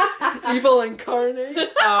 Evil incarnate.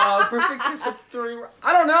 Perfect kiss of 3.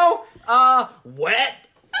 I don't know. Wet.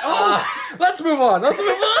 Let's move on.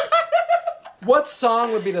 What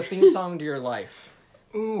song would be the theme song to your life?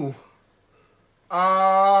 Ooh.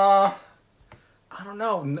 I don't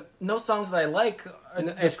know. No songs that I like.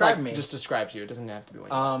 It's Describe like, me. just describes you. It doesn't have to be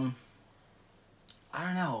one. I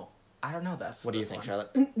don't know. This. What do you think, Charlotte?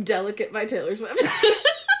 Delicate by Taylor Swift.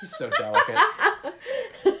 He's so delicate.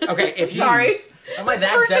 Okay, if you... Sorry. Am I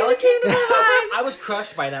that first thing that delicate? came to my mind. I was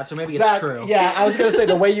crushed by that, so maybe Zach, it's true. Yeah, I was gonna say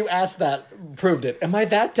the way you asked that proved it. Am I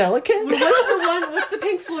that delicate? What's the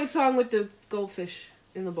Pink Floyd song with the goldfish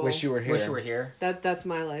in the bowl? Wish you were here. Wish you were here. That's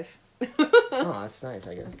my life. Oh, that's nice.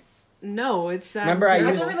 I guess. No, it's sad. Remember I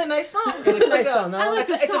That's used- a really nice song. It's a nice song, though. I like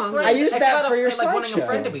the It's a song. friend. I used It's that about for your like wanting a slideshow.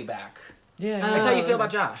 friend to be back. Yeah. That's how you feel about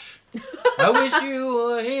Josh. I wish you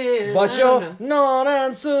were here. But I you're don't not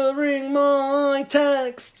answering my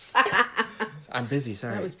texts. I'm busy.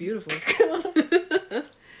 Sorry. That was beautiful.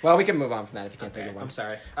 Well, we can move on from that if you can't think Okay, of one. I'm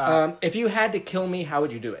sorry. If you had to kill me, how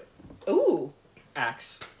would you do it? Ooh.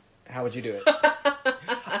 Axe. How would you do it?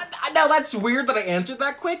 Now that's weird that I answered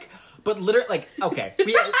that quick, but literally, like, okay,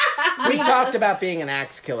 We've talked about being an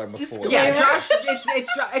axe killer before. yeah, Josh.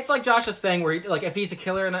 It's like Josh's thing where, like, if he's a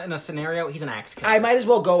killer in a scenario, he's an axe killer. I might as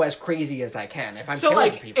well go as crazy as I can if I'm so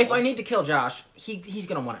killing like, people. if I need to kill Josh, he's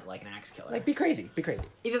gonna want it like an axe killer. Like, be crazy. Be crazy.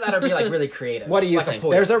 Either that or be like really creative. What do you like think?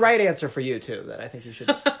 poison. There's a right answer for you, too, that I think you should...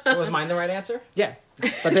 Was mine the right answer? Yeah.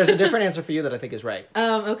 But there's a different answer for you that I think is right.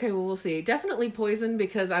 Okay, well, we'll see. Definitely poison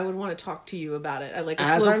because I would want to talk to you about it. I like a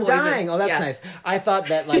As slow I'm poison. dying. Oh, that's Yeah. nice. I thought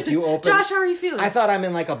that, like, you open... Josh, how are you feeling? I thought I'm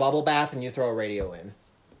in, like, a bubble bath and you throw a radio in.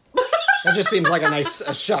 That just seems like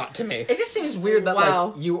a shot to me. It just seems weird that Wow.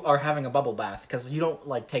 like you are having a bubble bath because you don't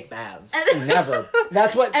like take baths. Never.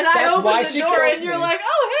 That's what. And that's I open why the she door, kills and you're me. like,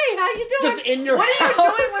 "Oh, hey, how you doing? Just in your What are you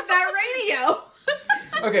house. doing with that radio?"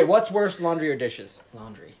 Okay, what's worse, laundry or dishes?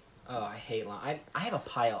 Laundry. Oh, I hate laundry. I have a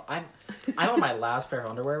pile. I'm on my last pair of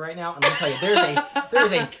underwear right now, and let me tell you,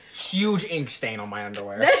 there's a huge ink stain on my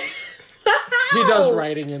underwear. He does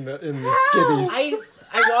writing in the skivvies.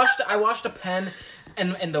 I washed a pen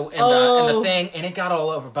and the thing, and it got all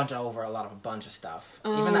over a bunch of stuff.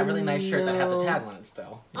 Even that really nice shirt that had the tag on it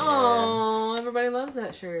still. Oh, everybody loves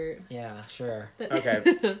that shirt. Yeah, sure.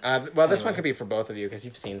 Okay. Well, this one could be for both of you because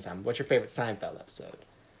you've seen some. What's your favorite Seinfeld episode?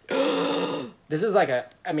 This is like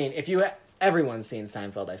everyone's seen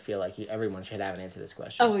Seinfeld. I feel like everyone should have an answer to this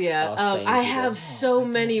question. Oh yeah, All sane I people. have so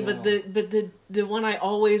many, but the one I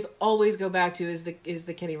always go back to is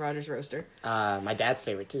the Kenny Rogers roaster. My dad's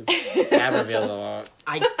favorite too. That reveals a lot.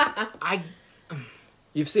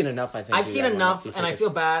 You've seen enough, I think. I've to seen that one, enough, if you and I think feel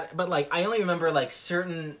it's- bad, but like I only remember like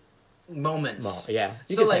certain moments. Well, yeah,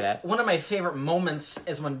 you So can like say that. one of my favorite moments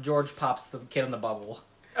is when George pops the kid in the bubble.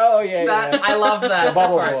 Oh yeah, That I love that. The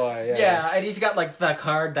bubble part. boy, yeah. Yeah, and he's got like the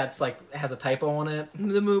card that's like has a typo on it.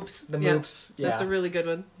 The moops. The Yeah. moops. Yeah. That's a really good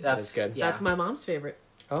one. That's good. Yeah. That's my mom's favorite.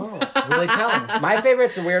 Oh, really telling. my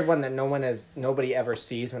favorite's a weird one that nobody ever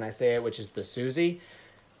sees when I say it, which is the Susie.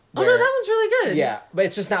 Oh no, where- that one's really good. Yeah, but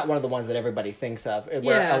it's just not one of the ones that everybody thinks of, where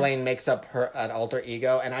Yeah. Elaine makes up an alter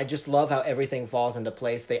ego, and I just love how everything falls into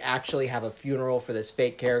place. They actually have a funeral for this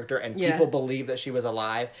fake character, and Yeah. people believe that she was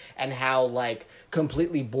alive, and how, like,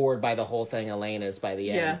 completely bored by the whole thing Elaine is by the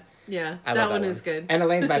Yeah. end. Yeah. I That love one is good. And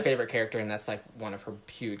Elaine's my favorite character, and that's, like, one of her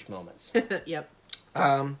huge moments. Yep.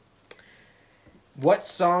 What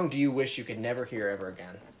song do you wish you could never hear ever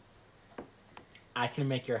again? I can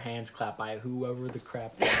make your hands clap by whoever the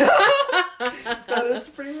crap. That is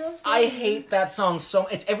pretty rough. I hate that song so.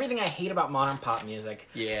 It's everything I hate about modern pop music.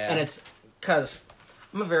 Yeah. and it's because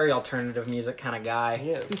I'm a very alternative music kind of guy.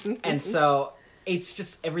 Yes. And so it's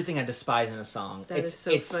just everything I despise in a song. That it's is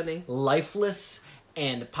so it's funny. lifeless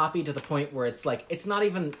and poppy to the point where it's like it's not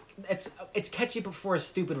even it's catchy but for a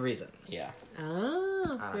stupid reason. Yeah.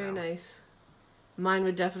 Oh, don't very know. nice. Mine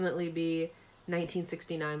would definitely be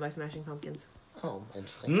 1969 by Smashing Pumpkins. Oh,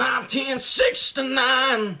 interesting.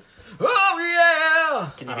 1969. Oh yeah.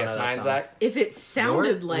 Can you I don't guess know that mine, song. Zach? If it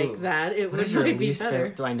sounded Ooh. like that, it What would is your might be least better.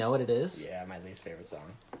 favorite? Do I know what it is? Yeah, my least favorite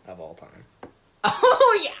song of all time.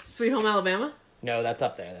 Oh yeah. Sweet Home Alabama. No, that's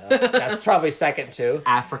up there, though. That's probably second, too.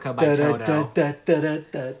 Africa by Toto.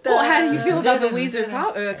 Well, how do you feel about the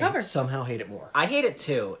Weezer cover? Somehow hate it more. I hate it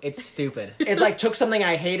too. It's stupid. It, like, took something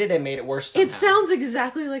I hated and made it worse somehow. It sounds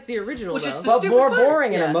exactly like the original, Which though. is the But stupid more part.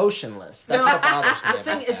 boring and Yeah. emotionless. That's No, what bothers me The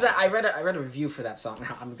thing about is that I read a review for that song.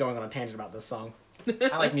 I'm going on a tangent about this song.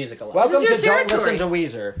 I like music a lot. Welcome This to is your Don't Listen to territory.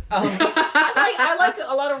 Weezer. I like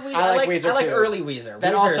a lot of Weezer. I like Weezer, I like too. early Weezer.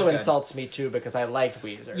 That Weezer also is good. insults me, too, because I liked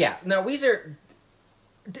Weezer. Yeah, no, Weezer.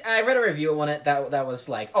 I read a review on it that was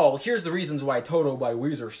like, oh, here's the reasons why Toto by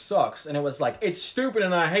Weezer sucks, and it was like, it's stupid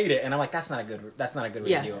and I hate it, and I'm like, that's not a good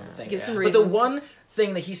Yeah. review of the thing. Give some But the reasons. one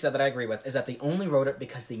thing that he said that I agree with is that they only wrote it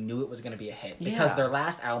because they knew it was going to be a hit, because Yeah. their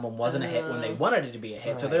last album wasn't a hit when they wanted it to be a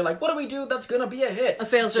hit. So Right. they're like, what do we do that's going to be a hit? A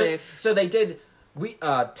failsafe. So they did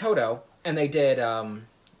Toto, and they did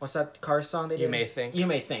what's that Cars song they did? You May Think. You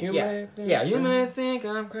May Think. You yeah, may think yeah. You I'm- may think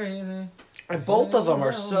I'm crazy. And both of them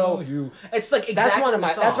are so... It's like exactly That's one of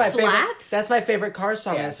my... the That's my song. favorite... Flat? That's my favorite Cars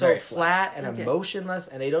song. Yeah, and it's it's so very flat and Okay. emotionless,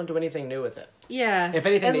 and they don't do anything new with it. Yeah. If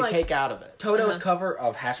anything, And, they like, take out of it. Toto's Uh-huh. cover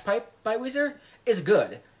of Hash Pipe by Weezer is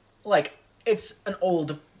good. Like, it's an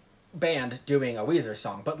old band doing a Weezer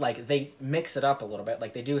song, but like they mix it up a little bit.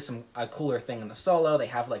 Like they do a cooler thing in the solo. They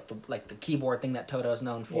have like the keyboard thing that Toto's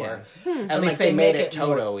known for. Yeah. And, At least like, they made make it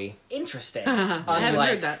more Toto-y. interesting. I haven't Unlike-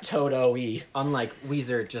 heard that. Toto-y. Unlike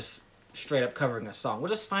Weezer just straight up covering a song,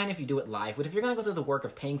 which is fine if you do it live, but if you're gonna go through the work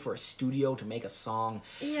of paying for a studio to make a song,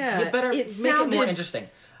 Yeah, you better it make it more sounded- interesting.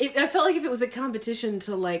 I felt like if it was a competition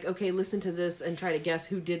to like, okay, listen to this and try to guess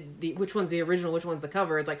who did which one's the original, which one's the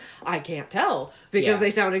cover. It's like I can't tell because Yeah. they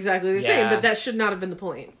sound exactly the same. Yeah. But that should not have been the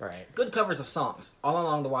point. Right. Good covers of songs. All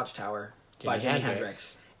Along the Watchtower by Jimi Jimi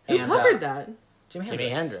Hendrix. Hendrix. Who covered that? Jimi Jimi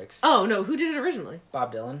Hendrix. Oh no, who did it originally?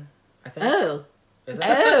 Bob Dylan, I think. Oh, Is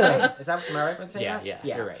that Is that am I right with saying Yeah, that?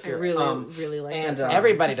 yeah, you're right. I You're right. really, really like and, that. Song.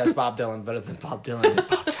 Everybody does Bob Dylan better than Bob Dylan did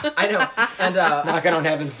Bob Dylan. I know. And Knocking on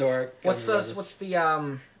Heaven's Door. what's Guns N'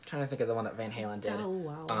 the trying to think of the one that Van Halen did. Oh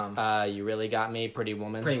wow. Roses. You Really Got Me, Pretty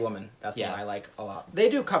Woman. Pretty Woman. That's the Yeah. one I like a lot. They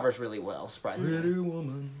do covers really well, surprisingly.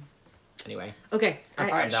 Woman. Anyway. Okay. I'm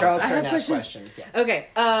All right, done Charlotte's I turn have to ask questions. questions. Yeah. Okay.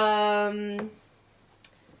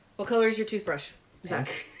 What color is your toothbrush? Zach?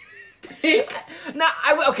 No,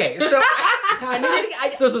 okay. So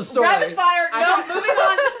There's a story. Rapid fire. No, moving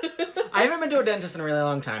on. I haven't been to a dentist in a really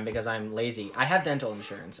long time because I'm lazy. I have dental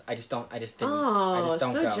insurance. I just didn't. I just Oh,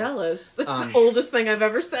 don't so go. jealous. That's the oldest thing I've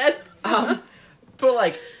ever said. But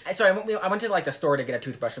like, I went to like the store to get a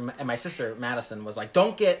toothbrush, and my sister Madison was like,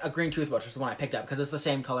 "Don't get a green toothbrush." Which is the one I picked up because it's the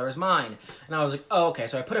same color as mine. And I was like, "Oh, okay."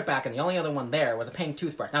 So I put it back, and the only other one there was a pink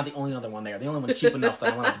toothbrush. Not the only other one there. The only one cheap enough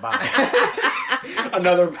that I wanted to buy.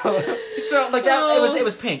 Another. So like that, it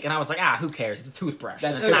was pink, and I was like, who cares? It's a toothbrush.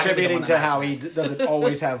 That's And it's not gonna be the contributing one to that how matters he doesn't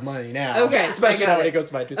always have money now. Okay, especially I got now when it. he goes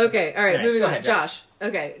to my toothbrush. Okay, all right, Alright, moving go on. ahead, Josh.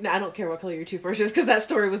 Okay, no, I don't care what color your toothbrush is because that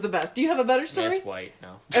story was the best. Do you have a better story? Yes, white.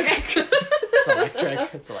 No, Okay. it's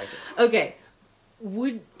electric. It's electric. Okay.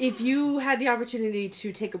 If you had the opportunity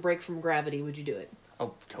to take a break from gravity, would you do it?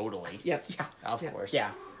 Oh, totally. Yep. Yeah. Of course.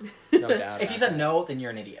 Yeah. No doubt. If you said no, then you're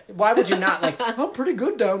an idiot. why would you not like? I'm pretty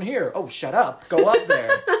good down here. Oh, shut up. Go up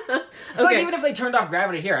there. Like, even if they turned off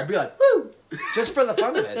gravity here, I'd be like, woo! Just for the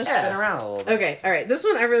fun of it. Just Yeah. spin around a little bit. Okay, all right. This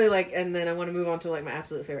one I really like, and then I want to move on to like my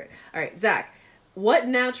absolute favorite. All right, Zach, what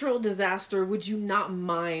natural disaster would you not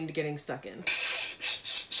mind getting stuck in?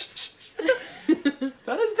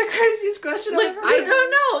 That is the craziest question Like I've ever I heard.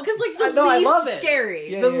 don't know, because like the No, I least love it.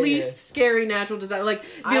 scary, Yeah, the yeah, least yeah. scary natural disaster. Like be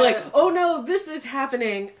I- like, oh no, this is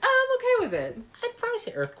happening. I'm okay with it. I'd probably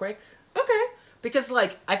say earthquake. Okay. Because,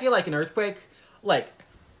 like, I feel like an earthquake, like,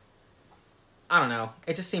 I don't know.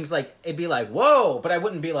 It just seems like it'd be like, whoa, but I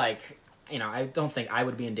wouldn't be like, I don't think I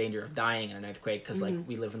would be in danger of dying in an earthquake because, like,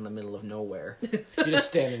 we live in the middle of nowhere. You just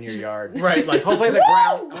stand in your yard. Right, like, Hopefully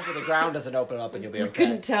the ground doesn't open up and you'll be okay.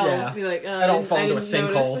 Couldn't tell. Yeah. Be like, I don't fall into a didn't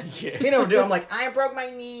sinkhole. notice. Yeah. You know, dude, I'm like, I broke my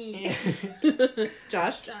knee.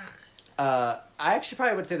 Josh. I actually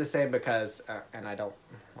probably would say the same because, and I don't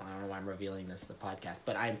know why I'm revealing this to the podcast,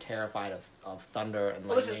 but I'm terrified of thunder and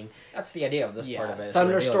Well, lightning. that's the idea of this part of it. is to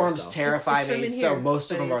reveal Thunderstorms yourself. terrify It's from me, in so here,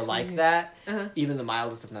 most of but them are it's like from that. Uh-huh. Even the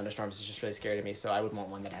mildest of thunderstorms is just really scary to me, so I would want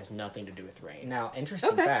one that has nothing to do with rain. Now,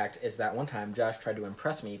 interesting Okay. fact is that one time Josh tried to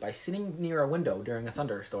impress me by sitting near a window during a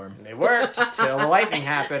thunderstorm. It worked till the lightning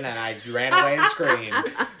happened, and I ran away and screamed.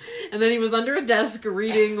 And then he was under a desk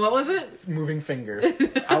reading, what was it? Moving finger.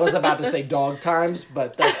 I was about to say dog times,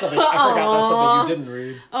 but that's something I forgot. That's something you didn't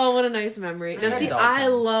read. Oh, what a nice memory. Now, Yeah. see, Dog I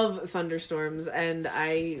times. love thunderstorms, and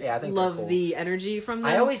I think love they're cool. the energy from them.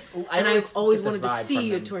 I always and I've always get this wanted to vibe see from a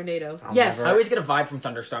them. tornado. I'll Yes. never- I always get a vibe from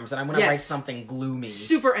thunderstorms, and I want to Yes. write something gloomy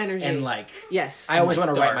Super energy. and like. Yes. I always like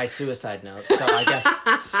want to write dark. my suicide note, so I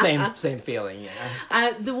guess same feeling.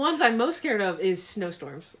 Yeah. The ones I'm most scared of is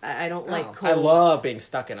snowstorms. I don't like Oh, cold. I love being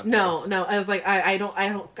stuck in a place. No. I was like,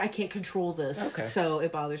 I can't control this, Okay. so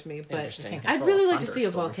it bothers me. But Interesting. can't I'd control really a like to see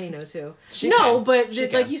a thunderstorm. volcano too. She no, can. but She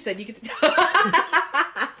like can. you said, you get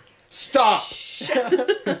to. Stop.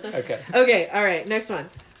 Okay. Okay, all right. Next one.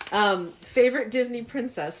 Favorite Disney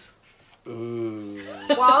princess. Ooh.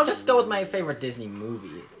 Well, I'll just go with my favorite Disney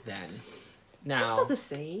movie then. Now, It's not the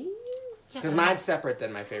same. Because mine's separate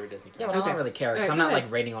than my favorite Disney yeah, princess. but I Okay. don't really care because Alright, I'm go not ahead.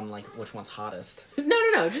 like rating on like which one's hottest.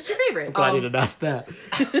 No. Just your favorite. ask that.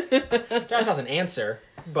 Josh has an answer,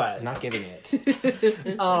 but I'm not giving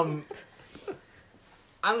it.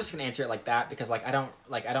 I'm just gonna answer it like that because like I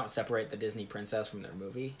don't separate the Disney princess from their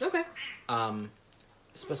movie. Okay.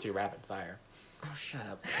 It's supposed to be rapid fire. Oh, shut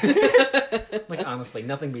up. Like honestly,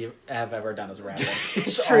 nothing we have ever done is rapid.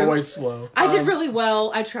 It's true. always slow. I did really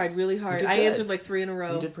well. I tried really hard. did I good. answered like 3 in a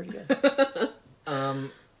row. You did pretty good.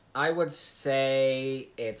 I would say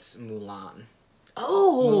it's Mulan.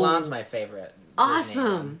 Oh, Mulan's my favorite. Disney awesome.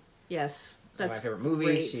 one. Yes, One that's of my favorite movies.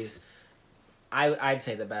 great. She's, I'd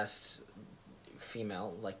say the best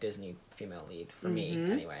female, like Disney female lead for me,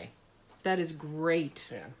 anyway. That is great.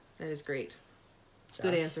 Yeah. That is great.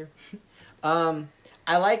 Good Josh? answer.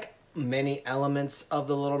 I like many elements of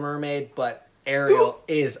The Little Mermaid, but Ariel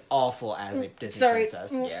is awful as a Disney Sorry.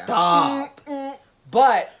 princess. Yeah. Stop.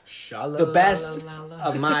 But the best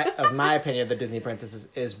Sha-la-la-la-la. of my opinion, the Disney princess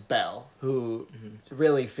is Belle, who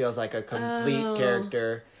really feels like a complete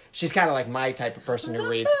character. She's kind of like my type of person who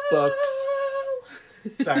reads books.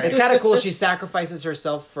 Sorry. It's kind of cool. She sacrifices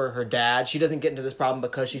herself for her dad. She doesn't get into this problem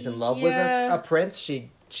because she's in love with Yeah. a prince.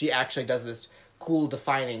 She actually does this cool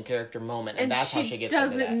defining character moment, and that's how she gets into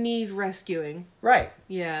doesn't that. need rescuing. Right.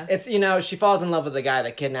 Yeah. It's, she falls in love with the guy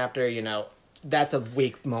that kidnapped her, that's a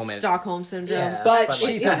weak moment. Stockholm syndrome. Yeah. But But,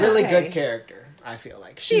 she's it's a really okay. good character, I feel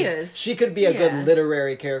like. She She's, is. She could be a Yeah. good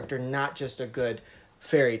literary character, not just a good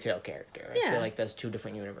fairy tale character. I Yeah. feel like that's two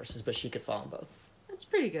different universes, but she could fall in both. That's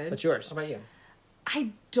pretty good. What's yours? How about you?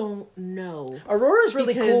 I don't know. Aurora's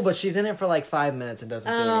really cool, Because- but she's in it for like 5 minutes and doesn't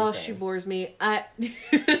do anything. Oh, she bores me.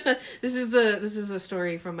 This is a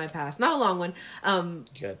story from my past, not a long one.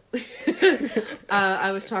 Good.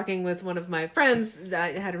 I was talking with one of my friends.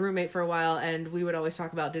 I had a roommate for a while, and we would always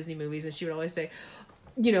talk about Disney movies, and she would always say,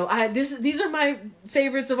 you know, these are my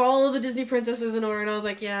favorites of all of the Disney princesses in order. And I was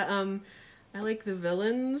like, yeah, I like the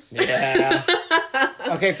villains. Yeah.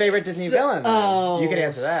 Okay, favorite Disney villain. Then. You can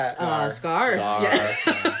answer that. Scar. Yeah.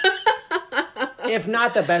 If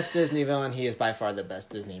not the best Disney villain, he is by far the best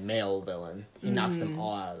Disney male villain. He knocks them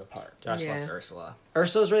all out of the park. Josh Yeah. loves Ursula.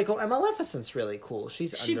 Ursula's really cool, and Maleficent's really cool.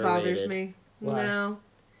 She's She underrated. bothers me. Why? No.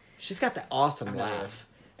 She's got that awesome not laugh.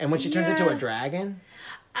 And when she turns into Yeah. a dragon,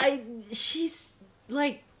 She's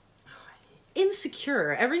like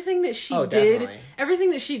insecure. Everything that she Oh, did, definitely. everything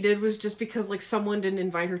that she did was just because like someone didn't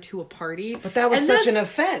invite her to a party. but that was And such an that's-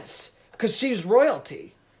 offense because she's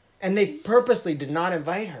royalty, and they purposely did not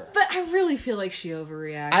invite her. But I really feel like she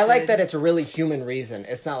overreacted. I like that it's a really human reason.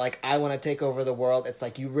 It's not like I want to take over the world. It's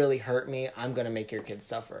like you really hurt me. I'm gonna make your kids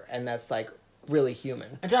suffer, and that's like really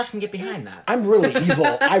human. And Josh can get behind that. I'm really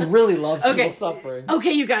evil. I really love Okay. people suffering.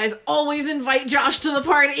 Okay, you guys, always invite Josh to the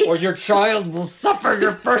party. Or your child will suffer.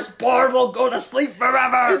 Your firstborn will go to sleep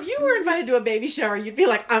forever. If you were invited to a baby shower, you'd be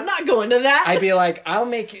like, I'm not going to that. I'd be like, I'll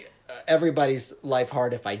make everybody's life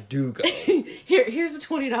hard if I do go. Here's a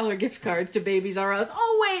 $20 gift cards to Babies R Us.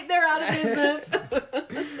 Oh wait, they're out of business.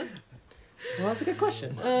 Well, that's a good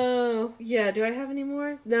question. Oh yeah. Do I have any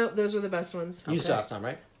more? No, those were the best ones. You still have some,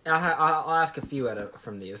 right? I'll ask a few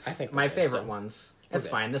from these. I think my we're good favorite still. ones. We're It's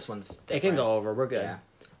good. fine. This one's different. It can go over. We're good.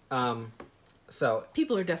 Yeah. So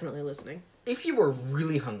People are definitely listening. if you were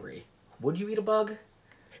really hungry, would you eat a bug?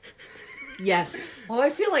 Yes. Well, I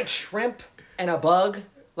feel like shrimp and a bug.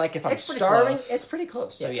 Like if I'm It's pretty starving, close. it's pretty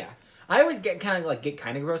close. So yeah. I always get kind of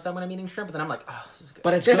grossed out when I'm eating shrimp, but then I'm like, oh, this is good.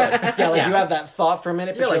 But it's good. Yeah, like Yeah. you have that thought for a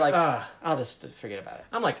minute, but You're you're like, like, I'll just forget about it.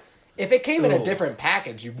 I'm like, If it came in a Ooh. different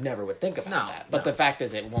package, you never would think about No, that. But no. the fact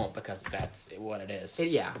is, it won't because that's what it is.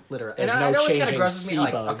 yeah, literally. There's and no I know it's kind changing of grosses me. Like,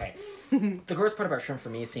 sea bug. okay, the gross part about shrimp for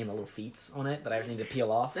me is seeing the little feet on it that I need to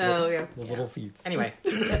peel off. Oh yeah. The little feet. Anyway,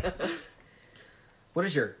 what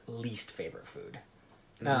is your least favorite food?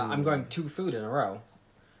 I'm going 2 food in a row.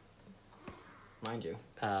 Mind you,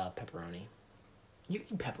 Pepperoni. you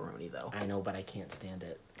eat pepperoni though. I know, but I can't stand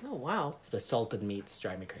it. Oh wow. The salted meats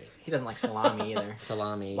drive me crazy. He doesn't like salami either.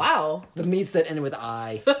 Salami. Wow. The meats that end with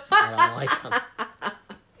I. I don't like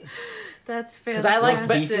them. That's Because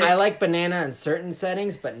fantastic. I like banana in certain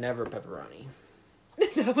settings, but never pepperoni.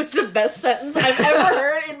 That was the best sentence I've ever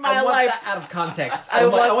heard in my I want life. that out of context. I I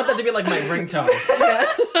want- want that to be like my ringtone. Yeah.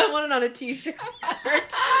 I want it on a t-shirt.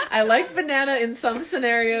 I like banana in some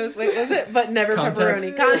scenarios. Wait, was it? But never Context.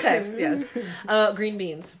 pepperoni. Context, yes. Green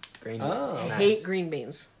beans. Green Oh. beans. I Nice. hate green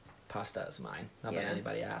beans. Pasta is mine. Not Yeah. that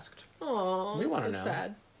anybody asked. Oh, We wanna so know.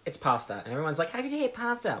 sad. It's pasta, and everyone's like, "How could you hate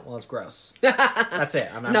pasta?" Well, it's gross. That's it.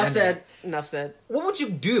 I'm not Enough ending said. it. Enough said. What would you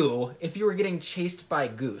do if you were getting chased by a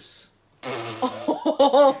goose?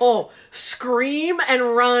 Oh, scream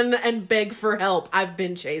and run and beg for help. I've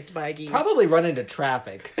been chased by geese. Probably run into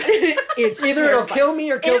traffic. It's Either it'll terrifying. kill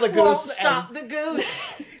me or kill It the goose. won't stop the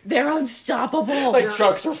goose. They're unstoppable. Like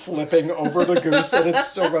trucks are flipping over the goose and it's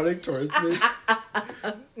still running towards me.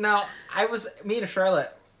 Now, me and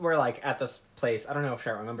Charlotte were like at this place. I don't know if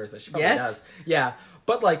Charlotte remembers this. She probably Yes. does. Yeah,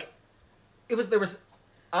 but like, there was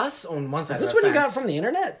us on one side. Is of this the what you fence. got from the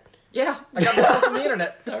internet? Yeah, I got this all from the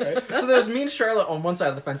internet. All right. So there's me and Charlotte on one side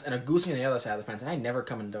of the fence and a goose on the other side of the fence, and I never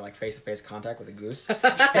come into like face-to-face contact with a goose.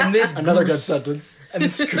 And this Another good goose, sentence. And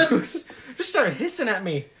this goose just started hissing at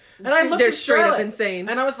me, and I looked They're at straight up Charlotte, insane.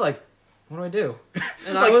 and I was like, "What do I do?"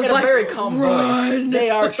 And I was in like, a very calm voice. They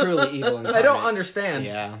are truly evil incarnate. I don't understand.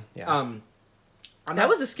 Yeah. Yeah. that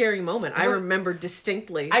was a scary moment. I was- remember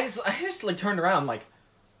distinctly. I just like turned around like,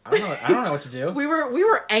 I don't know what to do. we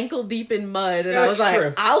were ankle deep in mud, and Yeah, I was that's like,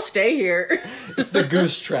 true. I'll stay here. It's the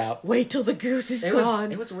goose trap. Wait till the goose is It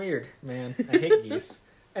gone. was weird, man. I hate geese.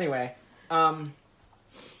 Anyway,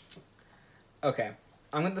 okay.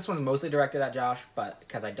 This one's mostly directed at Josh, but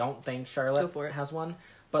because I don't think Charlotte Go for it. has one.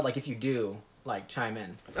 But like, if you do, like, chime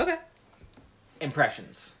in. Okay.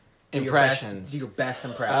 Impressions. Impressions. Do your best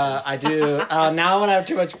impression. I do. Now when I have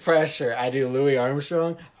too much pressure, I do Louis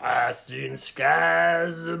Armstrong. I seen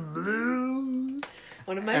skies of blue.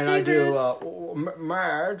 One of my And favorites. I do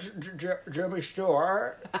Marge, Jimmy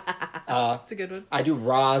Stewart. That's a good one. I do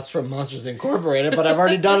Roz from Monsters Incorporated, but I've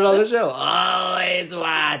already done it on the show. Always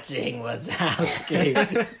watching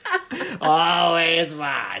Wazowski. Always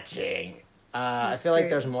watching. I feel like great.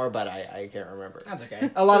 there's more, but I can't remember. That's okay.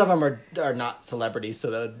 A lot of them are not celebrities,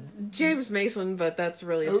 so the James Mason, but that's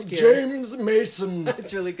really Oh, obscure. James Mason.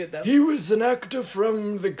 It's really good though. He was an actor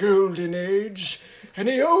from the Golden Age, and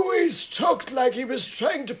he always talked like he was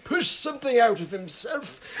trying to push something out of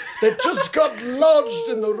himself that just got lodged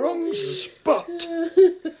in the wrong spot.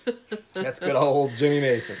 That's good old Jimmy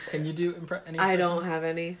Mason. Can you do any I don't impressions? have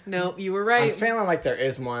any. Nope, you were I'm right. feeling like there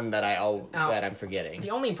is one that that I'm forgetting.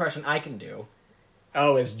 The only impression I can do.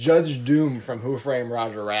 Oh, it's Judge Doom from Who Framed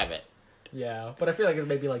Roger Rabbit. Yeah, but I feel like it's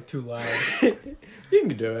maybe like too loud. You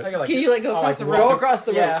can do it. I got, like, Can you, like, go across the room? Go across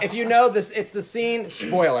the room. Yeah. If you know this, it's the scene.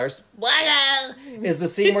 Spoilers. Is the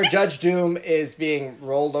scene where Judge Doom is being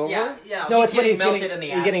rolled over? Yeah. No, He's it's when getting he's melted getting, in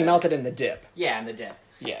the he's getting acid. melted in the dip. Yeah, in the dip.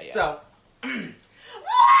 Yeah. So,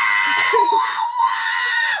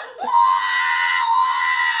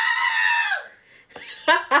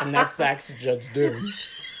 And that's Zach's Judge Doom.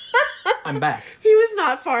 I'm back. He was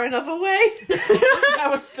not far enough away. That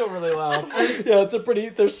was still really loud. Yeah, it's a pretty.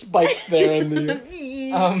 There's spikes there in the.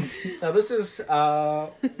 Now this is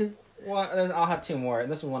one. I'll have two more,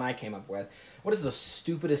 and this is one I came up with. What is the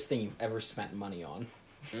stupidest thing you've ever spent money on?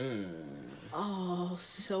 Oh,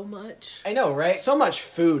 so much. I know, right? So much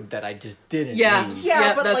food that I just didn't. Yeah. need.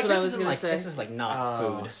 Yeah, but that's like, what I this was isn't gonna like, say. This is like not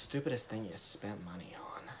Oh, food stupidest thing you spent money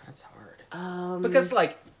on. That's hard. because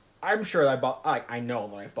like I'm sure I bought. I know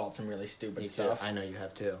that I've bought some really stupid Me too. stuff. I know you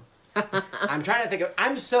have too. I'm trying to think of.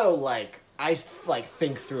 I'm so like I like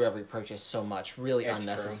think through every purchase so much, really It's true.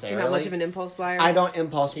 unnecessarily. You're not much of an impulse buyer. I don't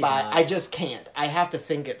impulse buy. not. I just can't. I have to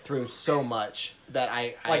think it through so much that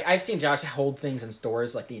Like I've seen Josh hold things in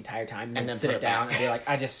stores like the entire time and then sit put it it down back. and be like,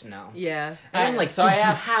 I just no. Yeah. And I'm like, so did I you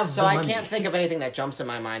have have the I money? can't think of anything that jumps in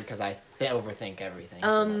my mind because I overthink everything.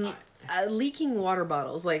 So much. Leaking water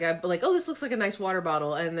bottles. Like oh, this looks like a nice water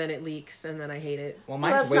bottle, and then it leaks, and then I hate it. Well, Well,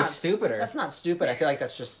 mine's that's way not stupider. That's not stupid. I feel like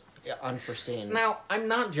that's just unforeseen. Now I'm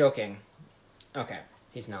not joking. Okay,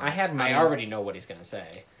 He's not. I had money. I already know what he's gonna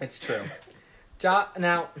say. it's true.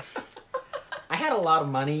 Now, I had a lot of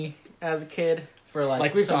money as a kid for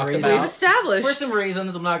like we've some talked reasons. about. We've established. For some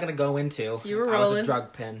reasons I'm not going to go into. You were I was rolling. a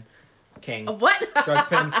drug pin king. What? Drug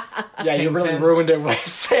pin. Yeah, you really Kingpin. ruined it by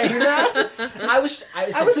saying that. I was I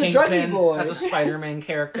was a druggy Kingpin. boy. That's a Spider-Man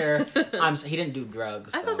character. He didn't do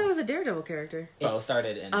drugs. I thought though. that was a Daredevil character. It Both.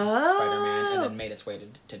 started in Oh. Spider-Man and then made its way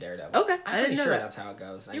to Daredevil. Okay, I'm I pretty didn't know sure that. that's how it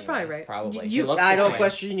goes. You're anyway. probably right. Probably. You, He looks I the don't same.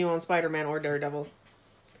 question you on Spider-Man or Daredevil.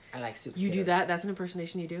 I like super. You do that. That's an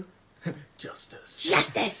impersonation you do. Justice.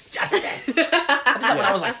 Justice. Justice. I did that when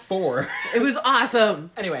I was like 4. It was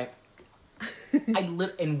awesome. Anyway,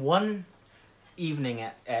 in one evening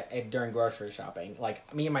at during grocery shopping,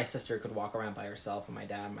 like me and my sister could walk around by herself, and my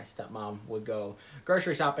dad and my stepmom would go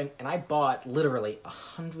grocery shopping, and I bought literally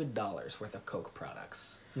 $100 worth of Coke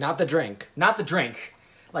products. Not the drink. Not the drink.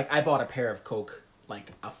 Like I bought a pair of Coke, like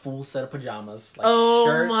a full set of pajamas, like Oh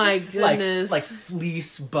shirt, my like- goodness. like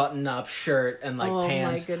fleece button-up shirt and like Oh my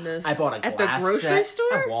pants. goodness. I bought a At the glass grocery set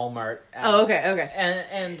store? at Walmart. Oh, okay.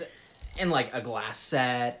 And like a glass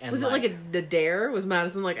set. And Was it like a dare? Was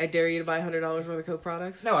Madison like, I dare you to buy $100 worth of Coke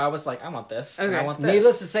products? No, I was like, I want this. And I Okay. want this.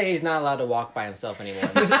 Needless to say, he's not allowed to walk by himself anymore.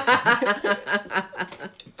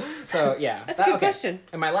 So yeah, That's a good question.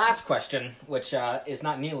 And my last question, which is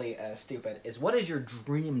not nearly as stupid, is what is your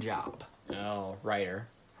dream job? No, writer.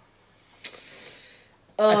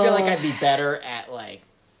 I feel like I'd be better at like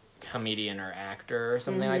comedian or actor or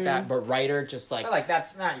something like that, but writer just like But, like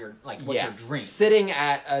that's not your what's your dream? sitting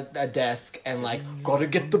at a desk and like gotta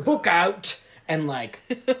get the book out and like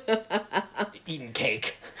eating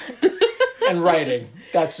cake and writing.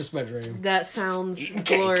 That's just my dream. That sounds cake.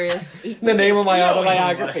 glorious. The name of my You don't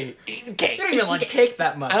autobiography. Eating cake. You don't even like cake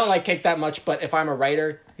that much. I don't like cake that much, but if I'm a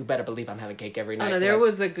writer, you better believe I'm having cake every night. Oh no, there Like,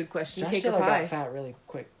 was a good question. Josh Cake or Taylor pie? got fat really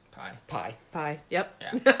quick. pie. Pie. Pie. Yep.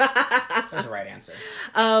 Yeah, that's the right answer.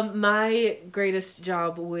 My greatest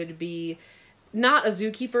job would be not a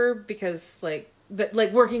zookeeper because but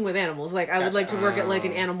like working with animals. Like I would Gotcha. like to work at like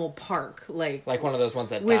an animal park. Like Like one of those ones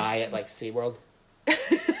that With- die at like SeaWorld.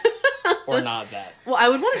 Or not that. well, I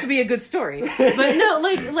would want it to be a good story, but no,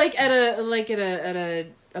 like at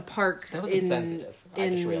a park. That was in, insensitive, I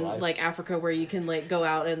just in realized. like Africa where you can like go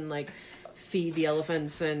out and like feed the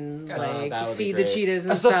elephants and like that would be feed the great. cheetahs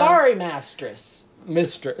and a stuff. safari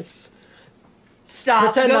mistress.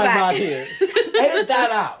 Stop. Pretend go I'm back. not here. Edit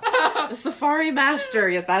that out. A safari master.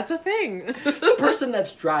 Yeah, that's a thing. The person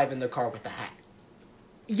that's driving the car with the hat.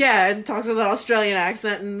 Yeah, and talks with an Australian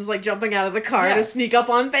accent and is like jumping out of the car Yeah. to sneak up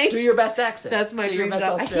on things. Do your best accent. That's my do your dream best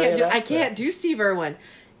job. I Australian can't accent. do Steve Irwin.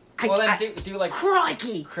 Well, then do like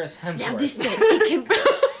crikey. Chris Hemsworth. Now this thing, it can.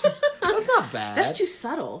 That's not bad. That's too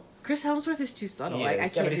subtle. Chris Hemsworth is too subtle. He I is.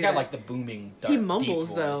 can't Yeah, but he's do got that. like the booming. He deep mumbles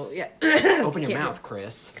voice. though. Yeah. Open your Can't mouth,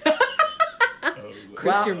 Chris.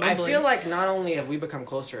 Chris, Well, you're I mumbling. feel like not only have we become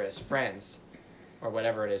closer as friends, or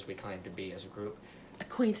whatever it is we claim to be as a group,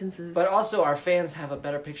 Acquaintances. but also our fans have a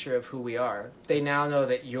better picture of who we are. They now know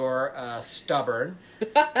that you're stubborn,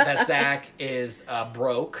 that Zach is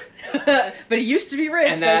broke, but he used to be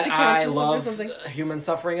rich. and that she I cancels or love something. human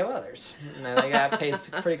suffering of others. And I think that paints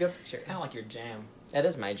a pretty good picture. Kind of like your jam. That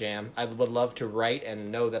is my jam. I would love to write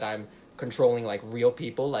and know that I'm controlling like real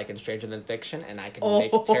people, like in Stranger Than Fiction, and I can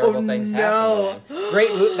make terrible things no. happen to them.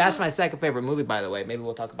 Great, that's my second favorite movie, by the way. Maybe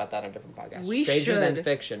we'll talk about that on a different podcast. We Stranger Than should.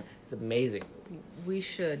 Fiction is amazing. We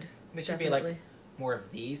should. There should be like more of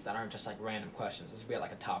these that aren't just like random questions. This should be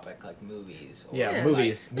like a topic, like movies. Or, Yeah, Yeah.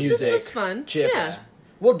 movies, But music, this was fun. chips. Yeah.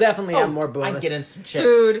 We'll definitely have Oh, more I'm bonus. getting some chips.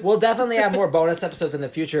 Food. We'll definitely have more bonus episodes in the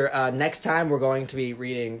future. Next time, we're going to be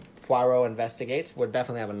reading Poirot Investigates. We'll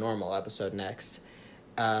definitely have a normal episode next.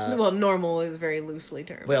 Well, normal is very loosely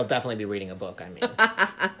termed. We'll definitely be reading a book, I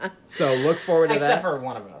mean. So look forward to Except that. for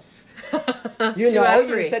one of us. You 2 know, out of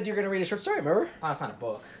you 3. said you're going to read a short story, remember? Oh, it's not a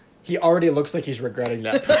book. He already looks like he's regretting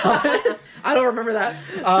that promise. I don't remember that.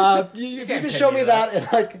 If you can can't show pin me me that, and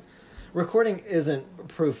like, recording isn't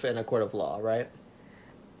proof in a court of law, right?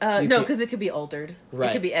 You No, can't- because it could be altered. Right.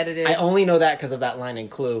 It could be edited. I only know that because of that line in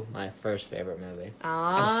Clue, my first favorite movie.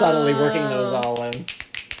 Ah. I'm subtly working those all in.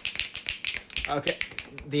 Okay.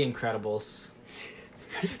 The Incredibles.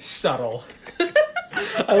 Subtle.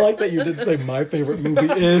 I like that you didn't say my favorite movie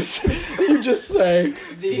is. You just say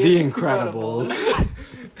The Incredibles.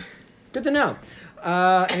 Good to know.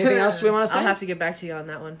 Anything else we want to say? I'll have to get back to you on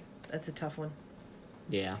that one. That's a tough one.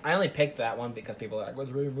 Yeah. I only picked that one because people are like, "What's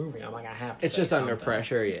really movie?" I'm like, I have to. It's say just under something.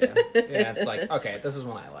 pressure, yeah. Yeah, it's like, okay, this is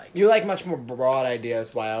one I like. You like much more broad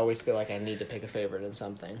ideas, why I always feel like I need to pick a favorite in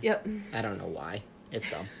something. Yep. I don't know why. It's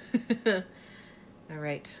dumb. All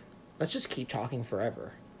right. Let's just keep talking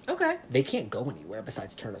forever. Okay. They can't go anywhere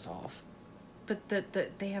besides turn us off. But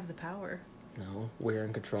they have the power. No, we're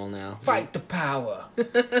in control now. Fight the power.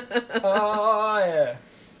 Oh yeah.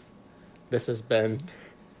 This has been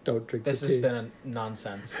Don't Drink This the has Tea. been a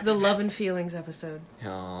nonsense. The love and feelings episode.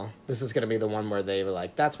 Aw, this is gonna be the one where they were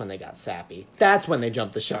like, that's when they got sappy. That's when they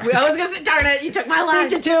jumped the shark. I was gonna say, darn it, you took my line.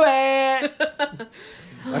 Beat you to it!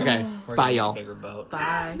 Okay, We're bye getting a y'all. Bigger boat.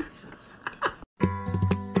 Bye.